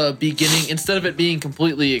was a beginning. Instead of it being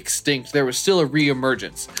completely extinct, there was still a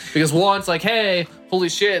reemergence. Because once, like, hey, holy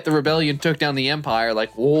shit, the rebellion took down the Empire.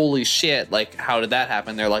 Like, holy shit, like, how did that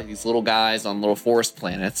happen? They're like these little guys on little forest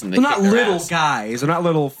planets, and they They're not kick their little ass. guys. They're not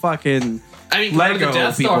little fucking. I mean, compared to Lego the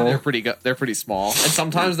Death Star, people. they're pretty small, and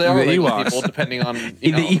sometimes they are The Lego Ewoks. people, depending on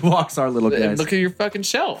you know. The Ewoks are little guys. Look at your fucking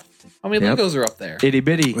shelf. How many Yep. Legos are up there? Itty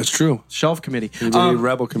bitty. That's true. Shelf committee. The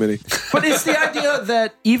Rebel Committee. But it's the idea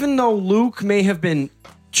that even though Luke may have been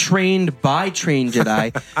trained by trained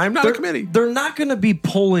Jedi. I'm not a committee. They're not going to be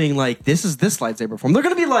pulling like this is this lightsaber form. They're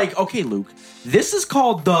going to be like, okay, Luke, this is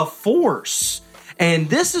called the Force. And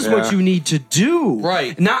this is what you need to do.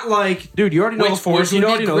 Right. Not like, dude, you already know the Force. You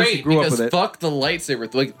already know this. You grew up with it. Fuck the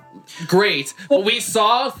lightsaber. Like, great. But we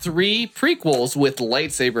saw 3 prequels with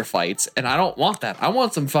lightsaber fights, and I don't want that. I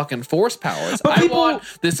want some fucking Force powers. But I want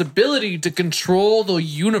this ability to control the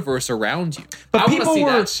universe around you. But I want to people see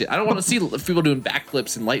were- that shit. I don't want to see people doing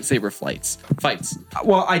backflips and lightsaber fights.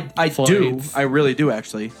 Well, I do. Fights. I really do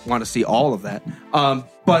actually want to see all of that.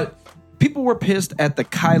 But people were pissed at the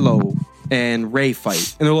Kylo and Rey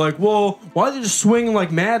fight. And they're like, well, why are they just swinging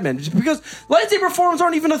like madmen? Just because lightsaber forms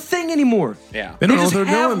aren't even a thing anymore. Yeah. They don't know just what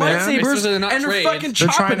they're have doing, man. lightsabers Because they're not and they're trained. fucking They're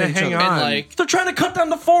chopping trying to each hang other. on. And like, They're trying to cut down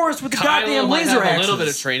the forest with the goddamn Kylo might laser have axes. a little bit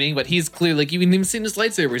of training, but he's clearly like, you haven't even seen his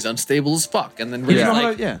lightsaber. He's unstable as fuck. And then Rey's Yeah.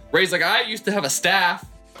 like, Yeah. Rey's like, I used to have a staff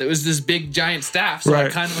that was this big giant staff, so I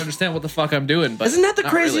Right. kind of understand what the fuck I'm doing. But Isn't that the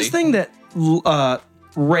not craziest really. thing that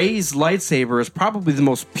Rey's lightsaber is probably the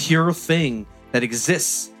most pure thing that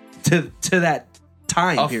exists to that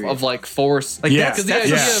time period. Of like Force? Like Yeah. that's, the that's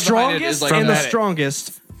idea the behind it strongest is like and the that-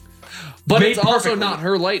 strongest. But made it's also perfectly. not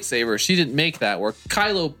her lightsaber. She didn't make that. Where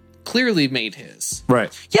Kylo clearly made his.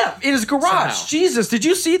 Right. Yeah, in his garage. Somehow. Jesus, did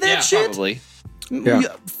you see that Yeah, shit? probably. Yeah.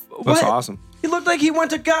 What? That's awesome. He looked like he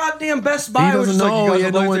went to goddamn Best He Buy. which doesn't is like, you know. guys He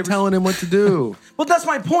have had no one lightsabers. telling him what to do. Well, that's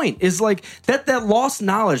my point. Is like that lost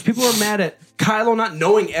knowledge. People are mad at Kylo not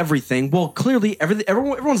knowing everything. Well, clearly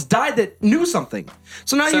everyone's died that knew something.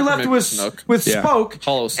 So now Except you for left maybe with Snoke. with Yeah. Spoke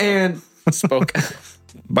Hollow Snoke. and Spoke.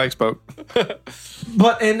 Bike spoke.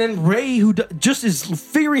 and then Rey who just is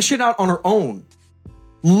figuring shit out on her own.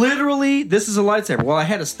 Literally, this is a lightsaber. Well, I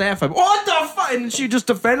had a staff. What the fuck? And she just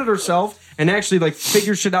defended herself and actually like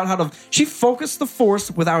figured shit out how to. She focused the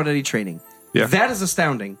Force without any training. Yeah. That is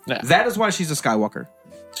astounding. Yeah. That is why she's a Skywalker.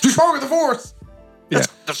 She's strong with the Force. Yeah.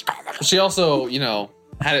 She also,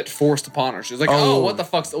 had it forced upon her. She was like, Oh. "Oh, what the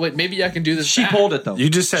fuck's? Wait, maybe I can do this." She back." pulled it though. You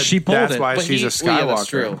just said she pulled that's it. why But she's a Skywalker. Well, yeah, that's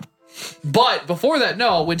true. But before that,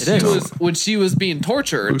 no. When she was being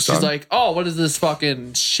tortured, Who's she's on? like, "Oh, what is this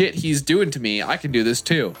fucking shit he's doing to me? I can do this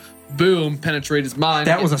too." Boom! Penetrate his mind.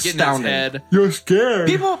 That was get in his astounding. head. You're scared.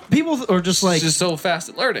 People are just like She's just so fast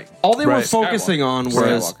at learning. all they were Right. focusing on was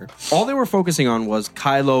Skywalker.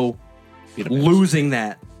 Kylo losing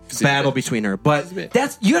that he's battle a bitch. between her. But He's a bitch.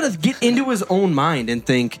 that's you got to get into his own mind and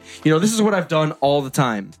think, this is what I've done all the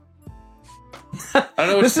time. I don't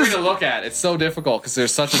know This which is- screen to look at. It's so difficult because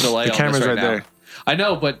there's such a delay. The on camera's this right right now. there. I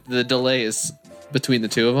know, but the delay is between the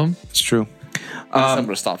two of them. It's true. I'm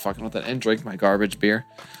gonna stop fucking with that and drink my garbage beer.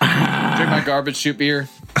 Drink my garbage shoot beer.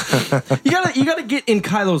 You gotta get in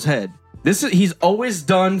Kylo's head. He's always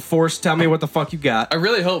done Force. Tell me what the fuck you got. I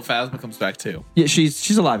really hope Phasma comes back too. Yeah,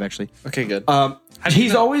 she's alive actually. Okay, good. Um, do you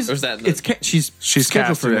he's know? always Or is that in the- it's she's scheduled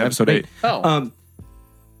cast for in episode 8. Oh.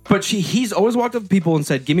 But he's always walked up to people and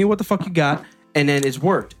said, "Give me what the fuck you got," and then it's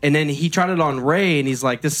worked. And then he tried it on Rey, and he's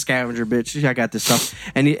like, "This scavenger bitch, I got this stuff."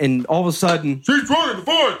 And all of a sudden, She's trying to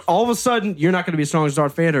fight. all of a sudden, you're not going to be as strong as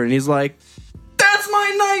Darth Vader, and he's like, "That's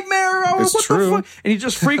my nightmare." I was, It's what true. the fuck? And he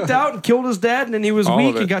just freaked out and killed his dad, and then he was All weak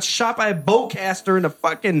of it. and got shot by a bowcaster in the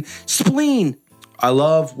fucking spleen. I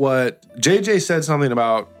love what JJ said something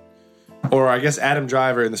about, or I guess Adam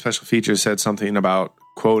Driver in the special features said something about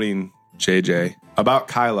quoting JJ about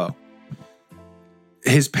Kylo.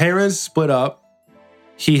 His parents split up.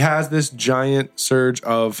 He has this giant surge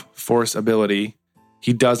of Force ability.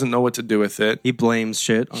 He doesn't know what to do with it. He blames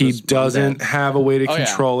shit. on He his doesn't dad. have a way to Oh, yeah.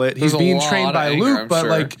 control it. There's He's a being lot trained of by anger, Luke, I'm but sure.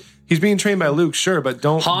 like he's being trained by Luke, sure, but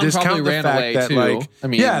don't Han discount probably the ran fact away that too. like I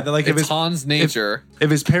mean, yeah, that like if it's it's Han's nature. if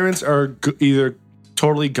his parents are either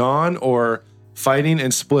totally gone or fighting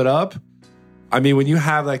and split up, I mean, when you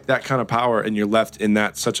have like that kind of power and you're left in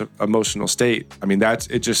that such an emotional state, I mean,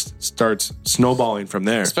 it just starts snowballing from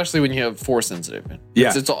there. Especially when you have Force sensitive.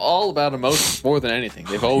 Yeah. It's all about emotions more than anything.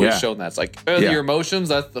 They've always Yeah. shown that. It's like, Yeah. your emotions,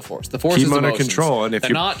 that's the Force. The Force Keep is them under emotions. control, and if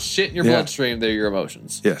they're you- not shit in your Yeah. bloodstream, they're your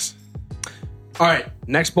emotions. Yes. All right,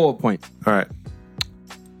 next bullet point. All right.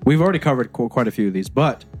 We've already covered quite a few of these,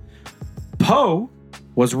 but Poe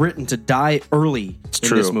was written to die early in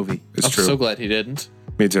true. this movie. It's I'm true. so glad he didn't.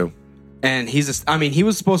 Me too. And he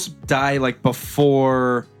was supposed to die like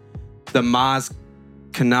before the Maz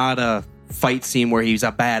Kanata fight scene where he's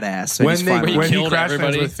a badass. And he's finally- When he killed crash lands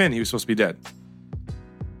everybody. with Finn, he was supposed to be dead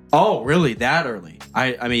oh, really? That early?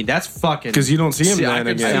 I mean, that's fucking. because you don't see him See, I then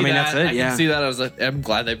can see again. I mean, that. that's it, I yeah. can see that. I'm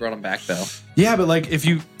glad they brought him back though. Yeah, but like if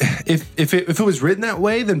it was written that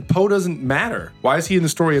way, then Poe doesn't matter. Why is he in the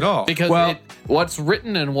story at all? Because Well- what's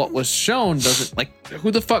written and what was shown doesn't, like,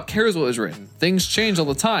 who the fuck cares what was written? Things change all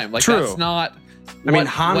the time. Like, True. that's not I mean,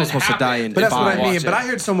 Han was supposed to die in But that's what I 5. mean. Watch But it. I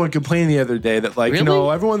heard someone complain the other day that, like, you know,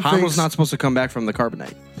 Really? everyone Han thinks was not supposed to come back from the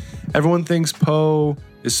carbonite. everyone thinks Poe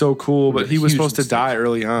is so cool, but he was Huge supposed to mistake. die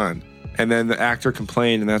early on. And then the actor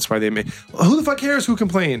complained, and that's why they made. Who the fuck cares who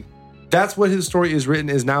complained? That's what his story is written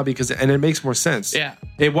is now and it makes more sense. Yeah.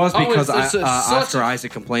 It was Oh, because it's such Oscar a-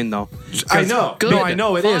 Isaac complained, though. I know. Good. No, I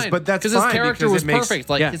know it is, Fine. but that's because fine his character because was it makes, perfect.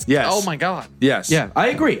 Like, Yeah. it's, Yes. oh my god. Yes. Yeah, I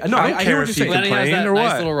agree. No, I don't I hear care what if you're he saying. Then he has complained that or nice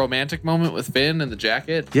what? little romantic moment with Finn and the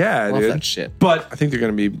jacket. Yeah, Love dude. that shit. But I think they're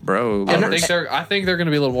gonna be bro. I lovers. think they're going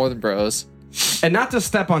to be a little more than bros. and not to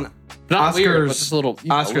step on Not Oscar's weird, but just a little. You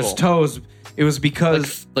know, Oscar's a little. toes, it was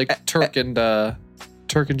because Like Turk and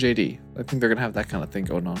JD. I think they're going to have that kind of thing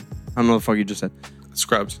going on. I don't know what the fuck you just said.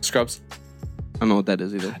 Scrubs. Scrubs. I don't know what that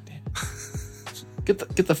is either.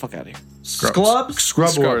 Get the fuck out of here. Scrubs?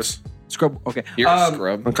 Scrub Wars. Scrub. Okay. You're a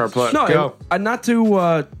scrub. On Carplet. No, Go. not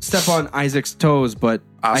to step on Isaac's toes, but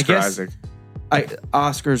I Oscar guess Isaac.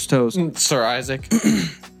 Oscar's toes. Sir Isaac.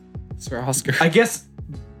 Sir Oscar. I guess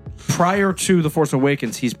prior to The Force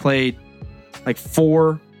Awakens, he's played like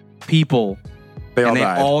 4 people, They all and they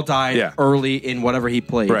died. all died Yeah. early in whatever he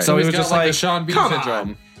played. Right. So He's it was got, just like like the Sean Bean come syndrome.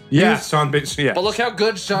 on. Yeah, Sean Ben. Yeah, But look how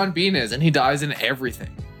good Sean Bean is, and he dies in everything.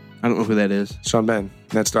 I don't know who that is. Sean Ben.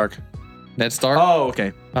 Ned Stark. Ned Stark. Oh,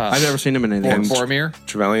 okay. I've never seen him in anything. And- Boromir.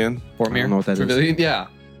 Trevelyan. Boromir. I don't know what that is. Trevelyan, yeah.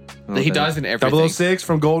 I don't know He what that dies is. in everything. 006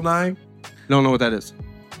 from Goldeneye. Don't know what that is.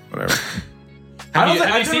 Whatever. Have you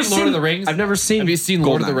I've seen never Lord of the Rings? I've never seen. Have you seen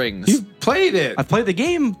Lord of the Goldeneye. Rings? You played it. I've played the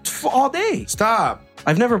game all day. Stop.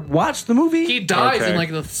 I've never watched the movie. He dies Okay. in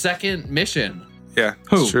like the second mission. Yeah,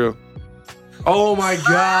 Who? it's true. Oh my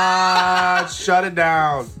God! Shut it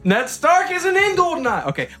down. Ned Stark isn't in Goldeneye.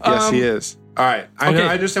 Okay. Yes, he is. All right. I know. okay.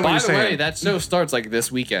 I understand what By you're the saying. way, that show starts like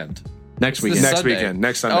this weekend. Next This weekend. Next Sunday. weekend.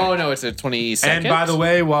 Next Sunday. Oh no, it's the 22nd. And by the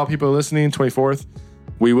way, while people are listening, 24th,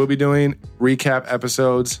 we will be doing recap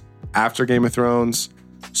episodes after Game of Thrones.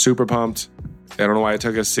 Super pumped. I don't know why it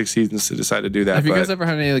took us 6 seasons to decide to do that. have you but guys ever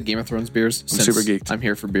had any of the Game of Thrones beers? I'm super geeked. I'm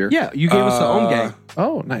here for beer. Yeah, you gave us the Omgang.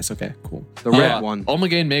 Oh, nice. Okay, cool. The red one.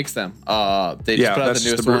 Ommegain makes them. They just Yeah, put out that's the just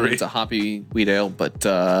newest the one. brewery. It's a hoppy wheat ale, but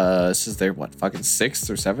this is their fucking 6th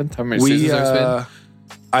or 7th? How many we, seasons there's been?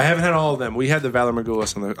 I haven't had all of them. We had the Valor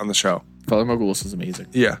Magulis on the show. Father Mogulis is amazing.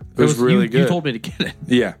 Yeah, it was really good. You told me to get it.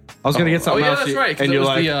 Yeah, I was gonna get Oh something yeah, else. that's right. 'cause And it you're was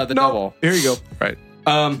like, the "Nope, double. Here you go. right.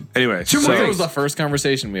 Um, Anyway, Two I more think it things. was the first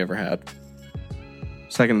conversation we ever had.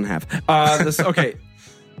 second and a half. Okay.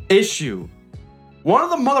 Issue. One of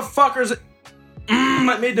the motherfuckers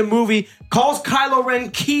that made the movie calls Kylo Ren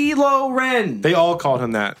Kilo Ren. they all called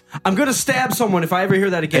him that. I'm gonna stab someone if I ever hear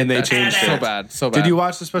that again. And they That's changed badass. So it. bad. So bad. Did you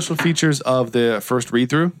watch the special features of the first read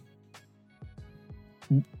through?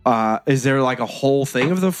 Is there like a whole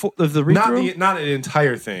thing of the read Not through? not an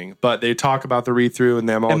entire thing, but they talk about the read through and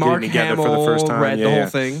them all And Mark getting together Hamill for the first time. read yeah, the yeah. whole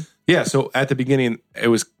thing. Yeah, so at the beginning it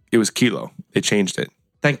was Kilo. They changed it.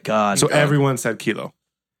 Thank God. So everyone said Kilo.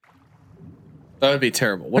 That would be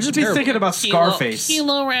terrible. I'd just be thinking about Scarface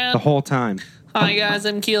Kilo Ren. the whole time. Hi guys,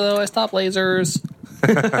 I'm Kilo. I stop lasers.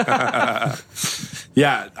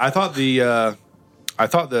 Yeah, I thought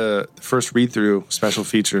the first read through special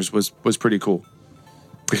features was pretty cool.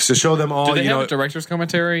 Because to show them all, Do they you have know, a director's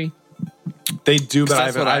commentary? they do, but I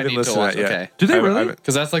That's haven't, what I I haven't need to listened to watch, that yet. okay. Do they I haven't- really? I haven't-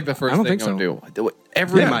 Because that's like the first I don't thing think I'm gonna do.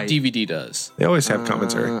 Every Yeah. DVD does. They always have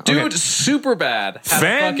commentary. Dude, Superbad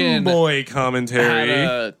had Fanboy commentary. had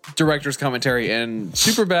a director's commentary, and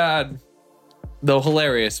Superbad, though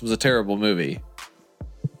hilarious, was a terrible movie.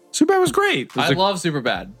 Superbad was great. I love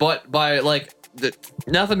Superbad, but by like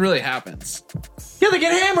nothing really happens. Yeah, they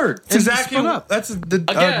get hammered. It's exactly split up. that's the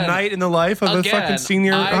Again. night in the life of a fucking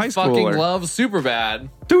senior I high fucking schooler. love Superbad.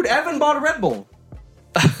 Dude, Evan bought a Red Bull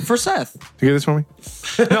for Seth. You get this for me?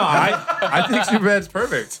 No, I think Superbad's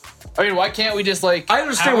perfect. I mean, why can't we just like I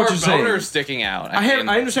understand have what our you're saying. boners sticking out? I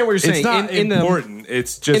understand what you're saying. It's not in important.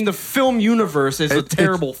 It's just in the film universe, it's a It-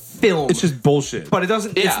 terrible film. it's just bullshit. but it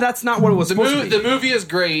doesn't. Yeah. That's not what it was the supposed to movie. be. The movie is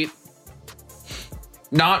great.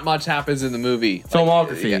 Not much happens in the movie.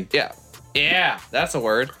 Filmography. Yeah, that's a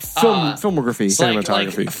word. Filmography. Like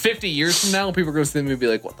Cinematography. 50 years from now, when people go to the movie, be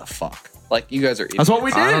like, "What the fuck?" Like, you guys are idiots. That's what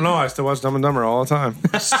we did. I don't know. I still watch Dumb and Dumber all the time.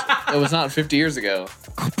 It was not 50 years ago.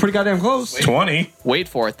 Pretty goddamn close. 20. Wait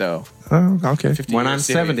for it though. Oh, okay. 50 When years, I'm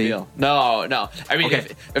see how you 70. feel. No. I mean, Okay.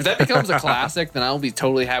 if that becomes a classic, then I'll be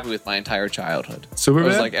totally happy with my entire childhood. Superbad? It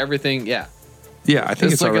was like everything. Yeah. Yeah, I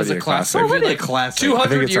think it's like already a classic. Already Like a classic. 200 I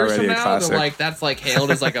think it's years already from a now, classic. they're like, that's like hailed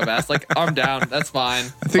as like a best. Like, I'm down. That's fine.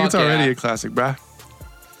 I think it's already a classic, bruh.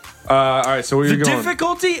 All right, so where The you going?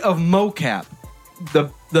 difficulty of mocap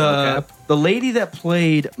the lady that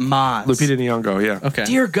played Maz. Lupita Nyong'o, yeah. Okay.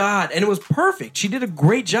 Dear God, and it was perfect. She did a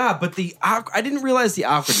great job, but I didn't realize the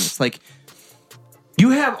awkwardness. Like,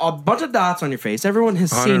 you have a bunch of dots on your face. Everyone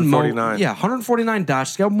has seen 149. 149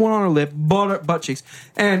 dots. She's got one on her lip, butt cheeks,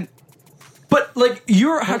 but like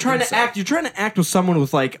you're trying to act with someone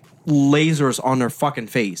with like lasers on their fucking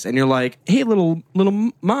face, and you're like, hey, little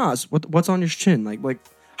Maz, what's on your chin? Like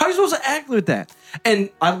how are you supposed to act with that? And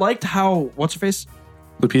I liked how what's her face?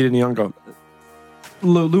 Lupita Nyong'o.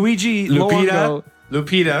 Luigi Longo.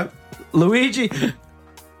 Lupita. Luigi.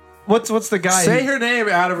 What's the guy? Say her name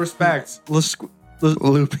out of respect.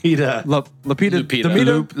 Lupita. Lupita.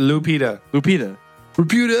 Lupita.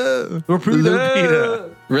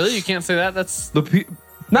 Lupita. Really? You can't say that? That's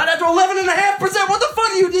Not after 11.5%. What the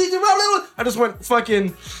fuck you did? I just went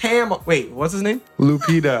fucking ham. Wait, what's his name?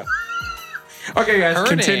 Lupita. Okay, guys, her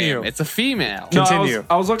continue. name. It's a female. No, Continue.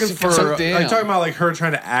 I was looking for. So Are damn. you talking about like her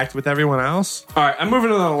trying to act with everyone else? All right, I'm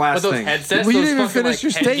moving on to the last With those thing. headsets, Well, you those didn't even fucking, finish like,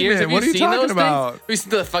 your headgears. statement. Have What you are you seen talking those about? Things? Have you seen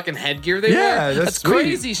the fucking headgear they Yeah, wear? that's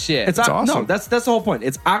crazy shit. It's awesome. No, that's the whole point.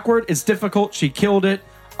 It's awkward. It's difficult. She killed it.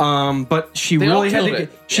 But she They all really had to. killed Get,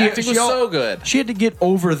 it. The acting was so good. She had to get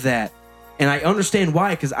over that, and I understand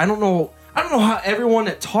why. Because I don't know how everyone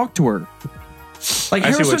that talked to her, like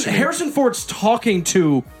I see what you mean. Harrison Ford's talking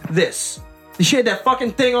to this. She had that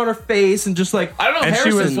fucking thing on her face and just like I don't know. And she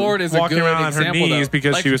Harrison was Ford is a walking good around on her example, knees though.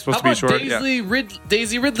 because she was supposed to be how short, about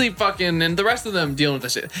Daisy Ridley fucking and the rest of them dealing with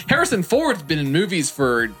this shit. Harrison Ford's been in movies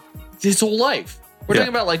for his whole life. We're Yeah.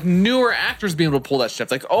 talking about like newer actors being able to pull that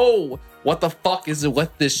shit. Like, oh, what the fuck is it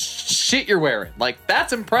with this shit you're wearing? Like,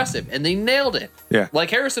 that's impressive. And they nailed it. Yeah.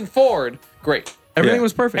 Like Harrison Ford, great. everything Yeah.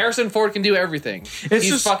 was perfect. Harrison Ford can do everything. It's He's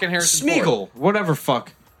just fucking Harrison Smeagol, Ford. whatever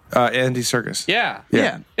fuck. Andy Serkis. Yeah.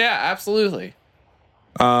 Yeah. Yeah, absolutely.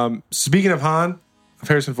 Speaking of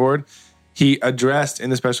Harrison Ford, he addressed in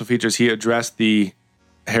the special features, the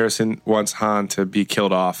Harrison wants Han to be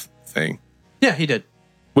killed off thing. Yeah, he did.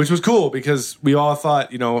 Which was cool because we all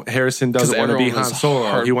thought, Harrison doesn't want to be everyone Han was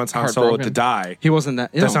Solo. He wants Han Solo to heartbroken. die. He wasn't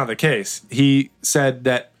that. That's not the case. He said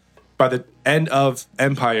that by the end of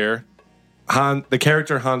Empire, the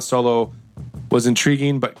character Han Solo was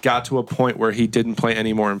intriguing, but got to a point where he didn't play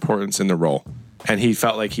any more importance in the role. And he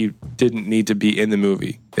felt like he didn't need to be in the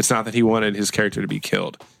movie. It's not that he wanted his character to be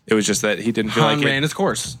killed. It was just that he didn't feel Han like ran his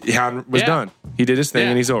course. Han was Yeah. done. He did his thing Yeah.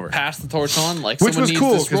 and he's over. Pass the torch on. Like, Which someone was needs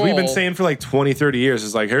cool this because we've been role. saying for like 20, 30 years,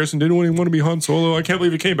 it's like Harrison didn't even want to be Han Solo. I can't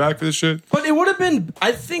believe he came back for this shit. But it would have been.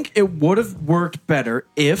 I think it would have worked better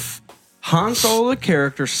if Han Solo, the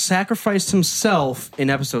character, sacrificed himself in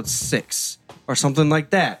Episode 6 or something like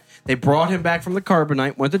that. They brought him back from the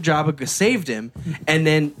carbonite, went to Jabba, saved him, and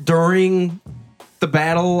then during the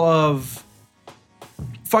battle of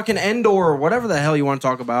fucking Endor or whatever the hell you want to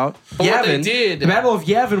talk about, But what they did- the battle of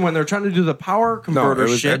Yavin when they're trying to do the power converter it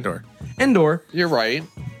was shit. Endor. You're right.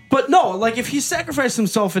 But no, like if he sacrificed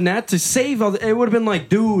himself in that to save, it would have been like,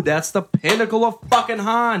 dude, that's the pinnacle of fucking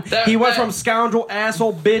Han. He went from scoundrel,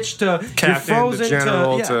 asshole, bitch to Captain, you're frozen the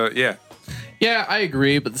general, to yeah. Yeah, I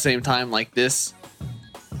agree, but at the same time, like this,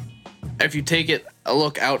 if you take it a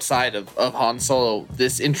look outside of Han Solo,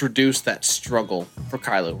 this introduced that struggle for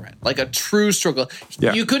Kylo Ren. Like a true struggle.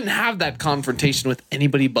 Yeah. You couldn't have that confrontation with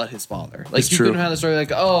anybody but his father. Like It's you true. couldn't have the story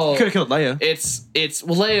like, oh, could have killed Leia.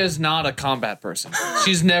 well, Leia's not a combat person.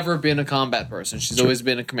 She's never been a combat person. She's always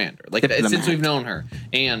been a commander. Like Diplomat. since we've known her.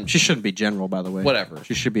 And She shouldn't be general, by the way. Whatever.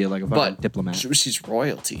 She should be like a fucking but diplomat. she's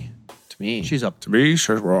royalty to me. She's up to To be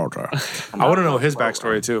sure, I want to know his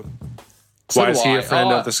backstory too. So Why do is he I. a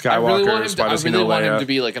friend of the I really want him Skywalkers? to, Why I does he really know want him Leia? to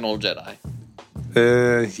be like an old Jedi.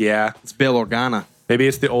 Yeah. It's Bail Organa. Maybe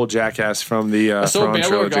it's the old jackass from the So Throne Bail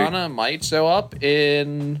trilogy. Organa might show up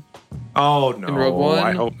in Oh no! In Rogue One?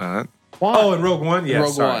 I hope not. Why? Oh, in Rogue One, yes.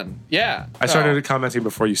 Rogue sorry. One. Yeah. I started commenting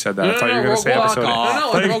before you said that. I thought you were going to say Rogue episode One. 8.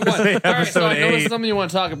 No, in Rogue One. All right, so episode I know this is 8. something you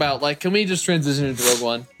want to talk about. Like, can we just transition into Rogue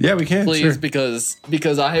One, Yeah, we can. please? Sure.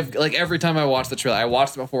 Because I have like every time I watch the trailer, I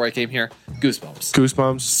watched it before I came here. Goosebumps.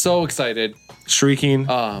 Goosebumps, So excited. shrieking,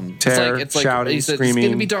 Terror, it's like shouting, he said, screaming. It's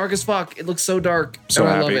gonna be dark as fuck. It looks so dark. So I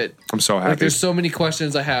happy. love it. I'm so Like, happy. there's so many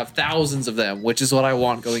questions I have, thousands of them, which is what I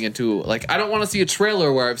want going into. Like, I don't want to see a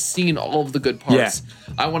trailer where I've seen all of the good parts.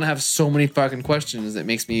 I want to have so many fucking questions that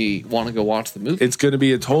makes me want to go watch the movie. It's going to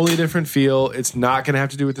be a totally different feel. It's not going to have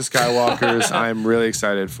to do with the Skywalkers. I'm really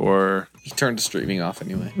excited for. He turned the streaming off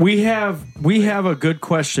anyway. We have a good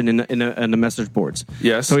question in the message boards.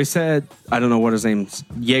 Yes. So he said, I don't know what his name's,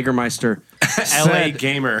 Jägermeister. LA said,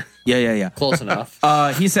 gamer. yeah. Close enough.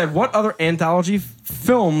 He said, "What other anthology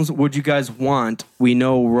films would you guys want? We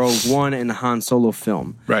know Rogue One and Han Solo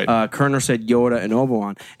film." Right. Kerner said Yoda and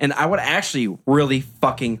Obi-Wan, and I would actually really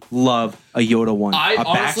fucking love a Yoda one. I a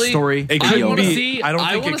honestly, backstory. It of could Yoda. be- I don't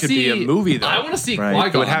think it could be a movie, though. I want to see Right.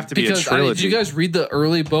 Qui-Gon. It would have to be a because, trilogy. did you guys read the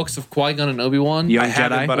early books of Qui-Gon and Obi-Wan? Young I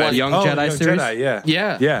haven't, Jedi, but I- Young Jedi series. Jedi, yeah.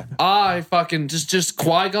 Yeah. Yeah. I fucking just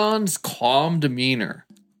Qui-Gon's calm demeanor.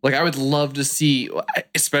 Like, I would love to see,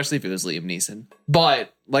 especially if it was Liam Neeson.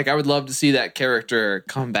 But, like, I would love to see that character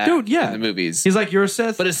come back Dude, yeah. in the movies. He's like, "You're a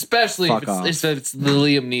Sith," But especially Fuck if off. it's the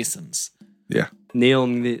Liam Neesons. Yeah. Neil.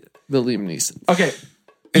 The Liam Neeson. Okay.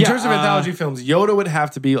 In Yeah, terms of anthology films, Yoda would have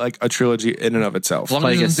to be like a trilogy in and of itself. As long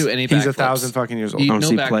as he Plagueis. doesn't do any He's backflips. 1,000 fucking years old. No don't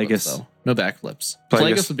see backflips, Plagueis. though. No backflips. Plagueis.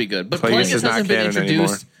 Plagueis would be good. But Plagueis Plagueis is not hasn't been canon anymore.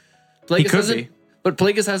 introduced. Plagueis could hasn't, be. But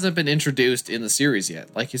Plagueis hasn't been introduced in the series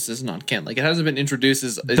yet. Like, this is not canon. Like, it hasn't been introduced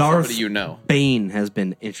as Darth somebody you know. Bane has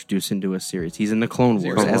been introduced into a series. He's in the Clone Wars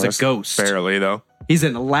Seriously? as That's a ghost. Barely, though. He's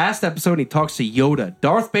in the last episode and he talks to Yoda.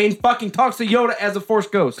 Darth Bane fucking talks to Yoda as a Force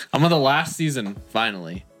ghost. I'm on the last season,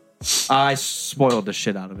 finally. I spoiled the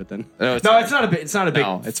shit out of it then. No, it's No, fine. it's not a big. It's not a big.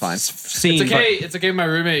 No, it's fine. Scene. It's okay. It's okay. My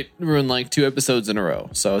roommate ruined like 2 episodes in a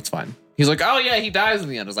row, so it's fine. He's like, "Oh yeah, he dies in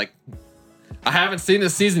the end." I was like, "I haven't seen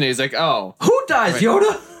this season." He's like, "Oh But who dies,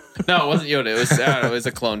 Yoda? no, it wasn't Yoda. It was I don't know, it was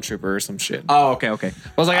a clone trooper or some shit." Oh, okay. I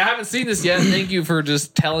was like, "I haven't seen this yet. Thank you for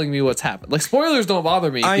just telling me what's happened." Like, spoilers don't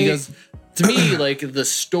bother me because to me, like, the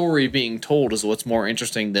story being told is what's more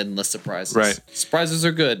interesting than the surprises. Right. Surprises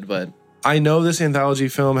are good, but I know this anthology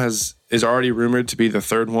film is already rumored to be the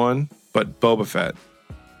third one, but Boba Fett.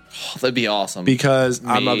 that'd be awesome. Because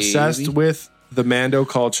I'm Maybe. obsessed with the Mando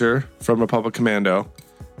culture from Republic Commando.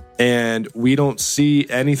 And we don't see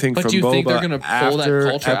anything But from do you Boba think they're gonna pull that after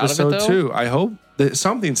culture out of it, episode though? 2. I hope that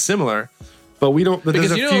something similar, but we don't. But Because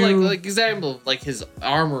there's you a know, few. like example, like his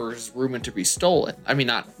armor is rumored to be stolen. I mean,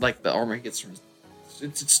 not like the armor he gets from.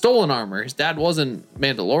 It's stolen armor. His dad wasn't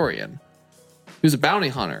Mandalorian. He was a bounty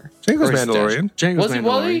hunter. Jango's Or his dad- Mandalorian. Jango's Was he?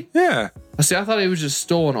 Was he? Yeah. See, I thought it was just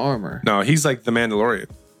stolen armor. No, he's like the Mandalorian.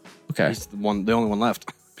 Okay. He's the only one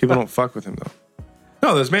left. People don't fuck with him though.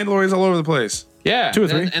 No, there's Mandalorians all over the place. Yeah. 2 or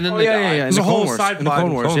 3. And then Oh, they yeah, die. yeah, yeah. There's the a whole Clone Wars. side In the plot Clone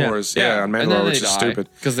in Wars, Clone yeah. Wars. Yeah, on and then Mandalore, they which is die stupid.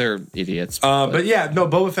 because they're idiots. But yeah, no,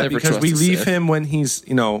 Boba Fett Never because trust we the leave Sith. him when he's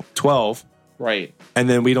 12, right. and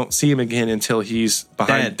then we don't see him again until he's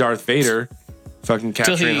behind Dead. Darth Vader, fucking Till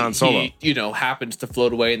capturing Han Solo. he, happens to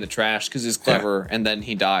float away in the trash because he's clever, and then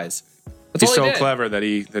he dies. That's He's all so he did. clever that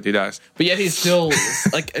he dies. But yet he's still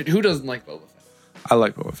like, who doesn't like Boba Fett? I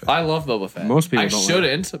like Boba Fett. I love Boba Fett. Most people I don't like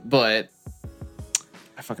shouldn't, but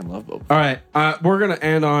I fucking love Boba Fett. All right, we're gonna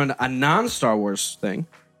end on a non-Star Wars thing.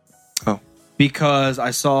 Oh. Because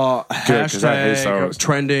I saw a Good, 'cause I hate Star hashtag Wars.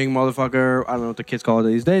 trending motherfucker. I don't know what the kids call it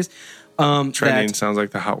these days. Trending That sounds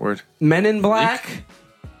like the hot word. Men in Black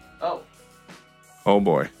Oh, Oh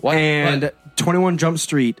boy. what? and What? 21 Jump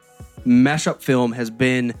Street mashup film has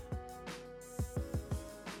been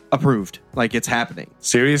approved. Like, it's happening.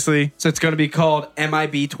 Seriously? So it's going to be called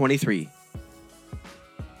MIB 23.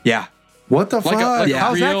 Yeah. What the Like fuck? a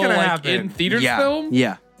How's that real, gonna like, happen? in theaters Yeah. film?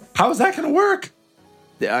 Yeah. How's that gonna work?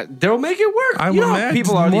 They'll make it work. I'm you know how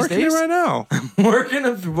people are these working days. it right now.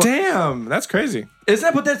 Working. Damn, that's crazy. Is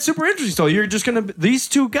that? But that's super interesting. So you're just gonna these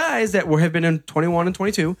two guys that have been in 21 and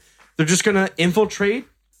 22. They're just gonna infiltrate.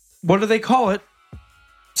 What do they call it?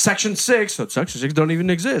 Section 6. So Section 6 don't even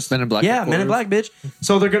exist. Men in Black Yeah, Men in Black, bitch.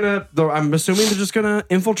 So they're gonna. I'm assuming they're just gonna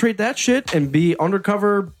infiltrate that shit and be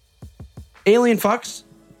undercover alien fucks.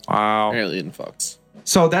 Wow. Alien fucks.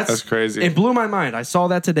 So that's crazy. It blew my mind. I saw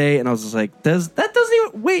that today and I was just like, that doesn't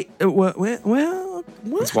even wait. Well,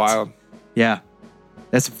 what? It's wild. Yeah,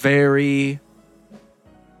 that's very.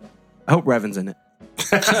 I hope Revan's in it.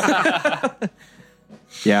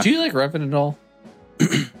 Yeah. Do you like Revan at all?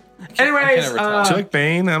 Anyways, never tell. Do you like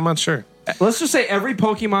Bane? I'm not sure. let's just say every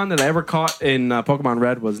Pokemon that I ever caught in Pokemon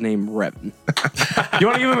Red was named Revan. You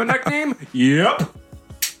want to give him a nickname? Yep.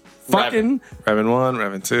 Fucking Revan 1,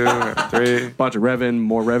 Revan 2, Revan 3. bunch of Revan,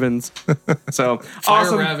 more Revans. So Fire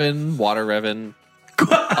awesome. Revan, Water Revan,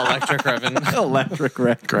 Electric Revan, Electric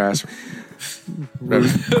Revan. Grass.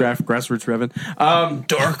 Grassroots Revan.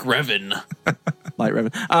 Dark Revan. Light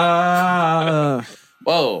Revan.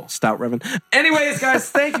 Whoa. Stout Revan. Anyways, guys,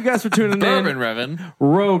 thank you guys for tuning Bourbon in. Revan.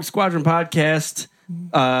 Rogue Squadron Podcast.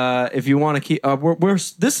 If you want to keep, we're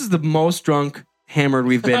this is the most drunk, hammered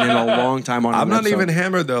we've been in a long time on. I'm an not episode. even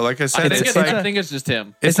hammered though. Like I said, I think it's just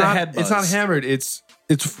him. It's a not, head it's not buzz. hammered. It's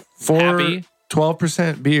 4 Happy?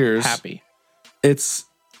 12% beers. Happy. It's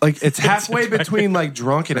like it's halfway between like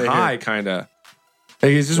drunk and high, kind of.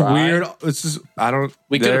 Like, it's just Right. weird. It's just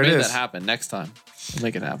We could there have it made is. that happen next time. We'll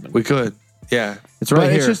make it happen. We could. Yeah. It's right But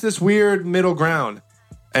here. It's just this weird middle ground.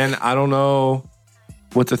 And I don't know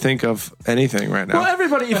what to think of anything right now. Well,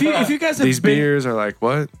 everybody, if you guys have These been, beers are like,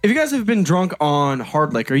 what? if you guys have been drunk on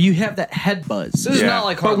hard liquor, you have that head buzz. This is Yeah. not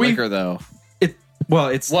like But hard we- liquor, though. It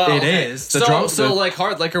okay. is. So like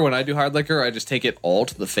hard liquor, when I do hard liquor, I just take it all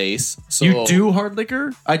to the face. So you do hard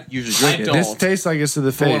liquor? I usually drink I it. don't. This tastes like it's to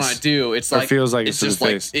the But when I face. do, it's Or like feels like it's it's to just the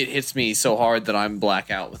like face. it hits me so hard that I'm black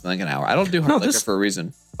out within like an hour. I don't do hard No, liquor this- for a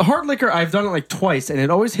reason. Hard liquor, I've done it like twice, and it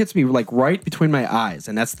always hits me like right between my eyes,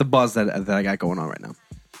 and that's the buzz that I got going on right now.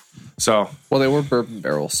 So, Well, they were bourbon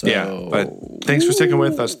barrels, so yeah. But thanks for sticking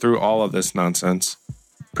with us through all of this nonsense.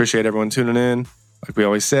 Appreciate everyone tuning in. Like we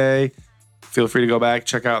always say, feel free to go back,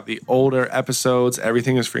 check out the older episodes.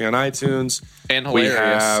 Everything is free on iTunes. And We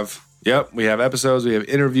hilarious. we have episodes, we have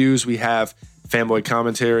interviews, we have fanboy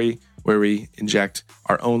commentary where we inject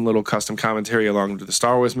our own little custom commentary along with the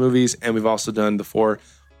Star Wars movies, and we've also done the 4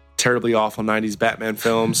 terribly awful 90s Batman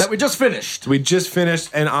films That we just finished. we just finished.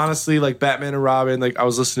 And honestly, like Batman and Robin, like I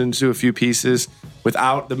was listening to a few pieces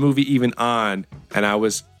without the movie even on, and I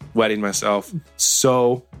was wetting myself.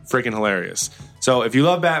 So freaking hilarious. So if you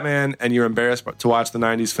love Batman and you're embarrassed to watch the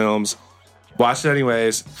 90s films, watch it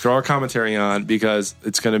anyways. Throw our commentary on because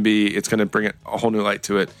it's gonna bring a whole new light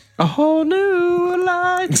to it. A whole new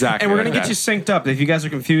life. Exactly And we're going like to get that. you synced up. If you guys are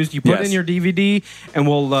confused, you put Yes. in your DVD, and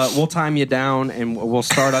we'll time you down, and we'll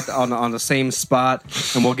start on the same spot,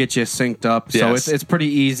 and we'll get you synced up. So Yes. it's pretty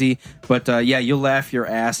easy. But yeah, you'll laugh your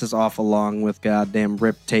asses off along with goddamn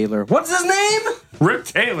Rip Taylor. What's his name? Rip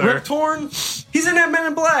Taylor. Rip Torn? He's in that Men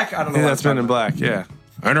in Black. I don't know. Yeah, what that's I'm Men in talking Black.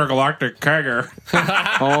 Yeah. Intergalactic Kegger.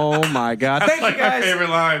 about. Oh my god! Thank you Like my guys favorite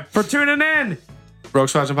line. for tuning in.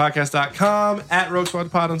 RogueSquadronPodcast.com, at Rogue Squadron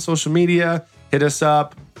Pod on social media. Hit us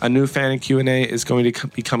up. A new fan and Q&A is going to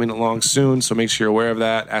be coming along soon, so make sure you're aware of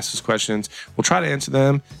that. Ask us questions. We'll try to answer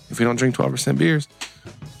them if we don't drink 12% beers.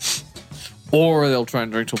 Or they'll try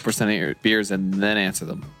and drink 12% of your beers and then answer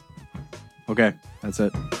them. Okay, that's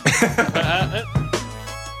it.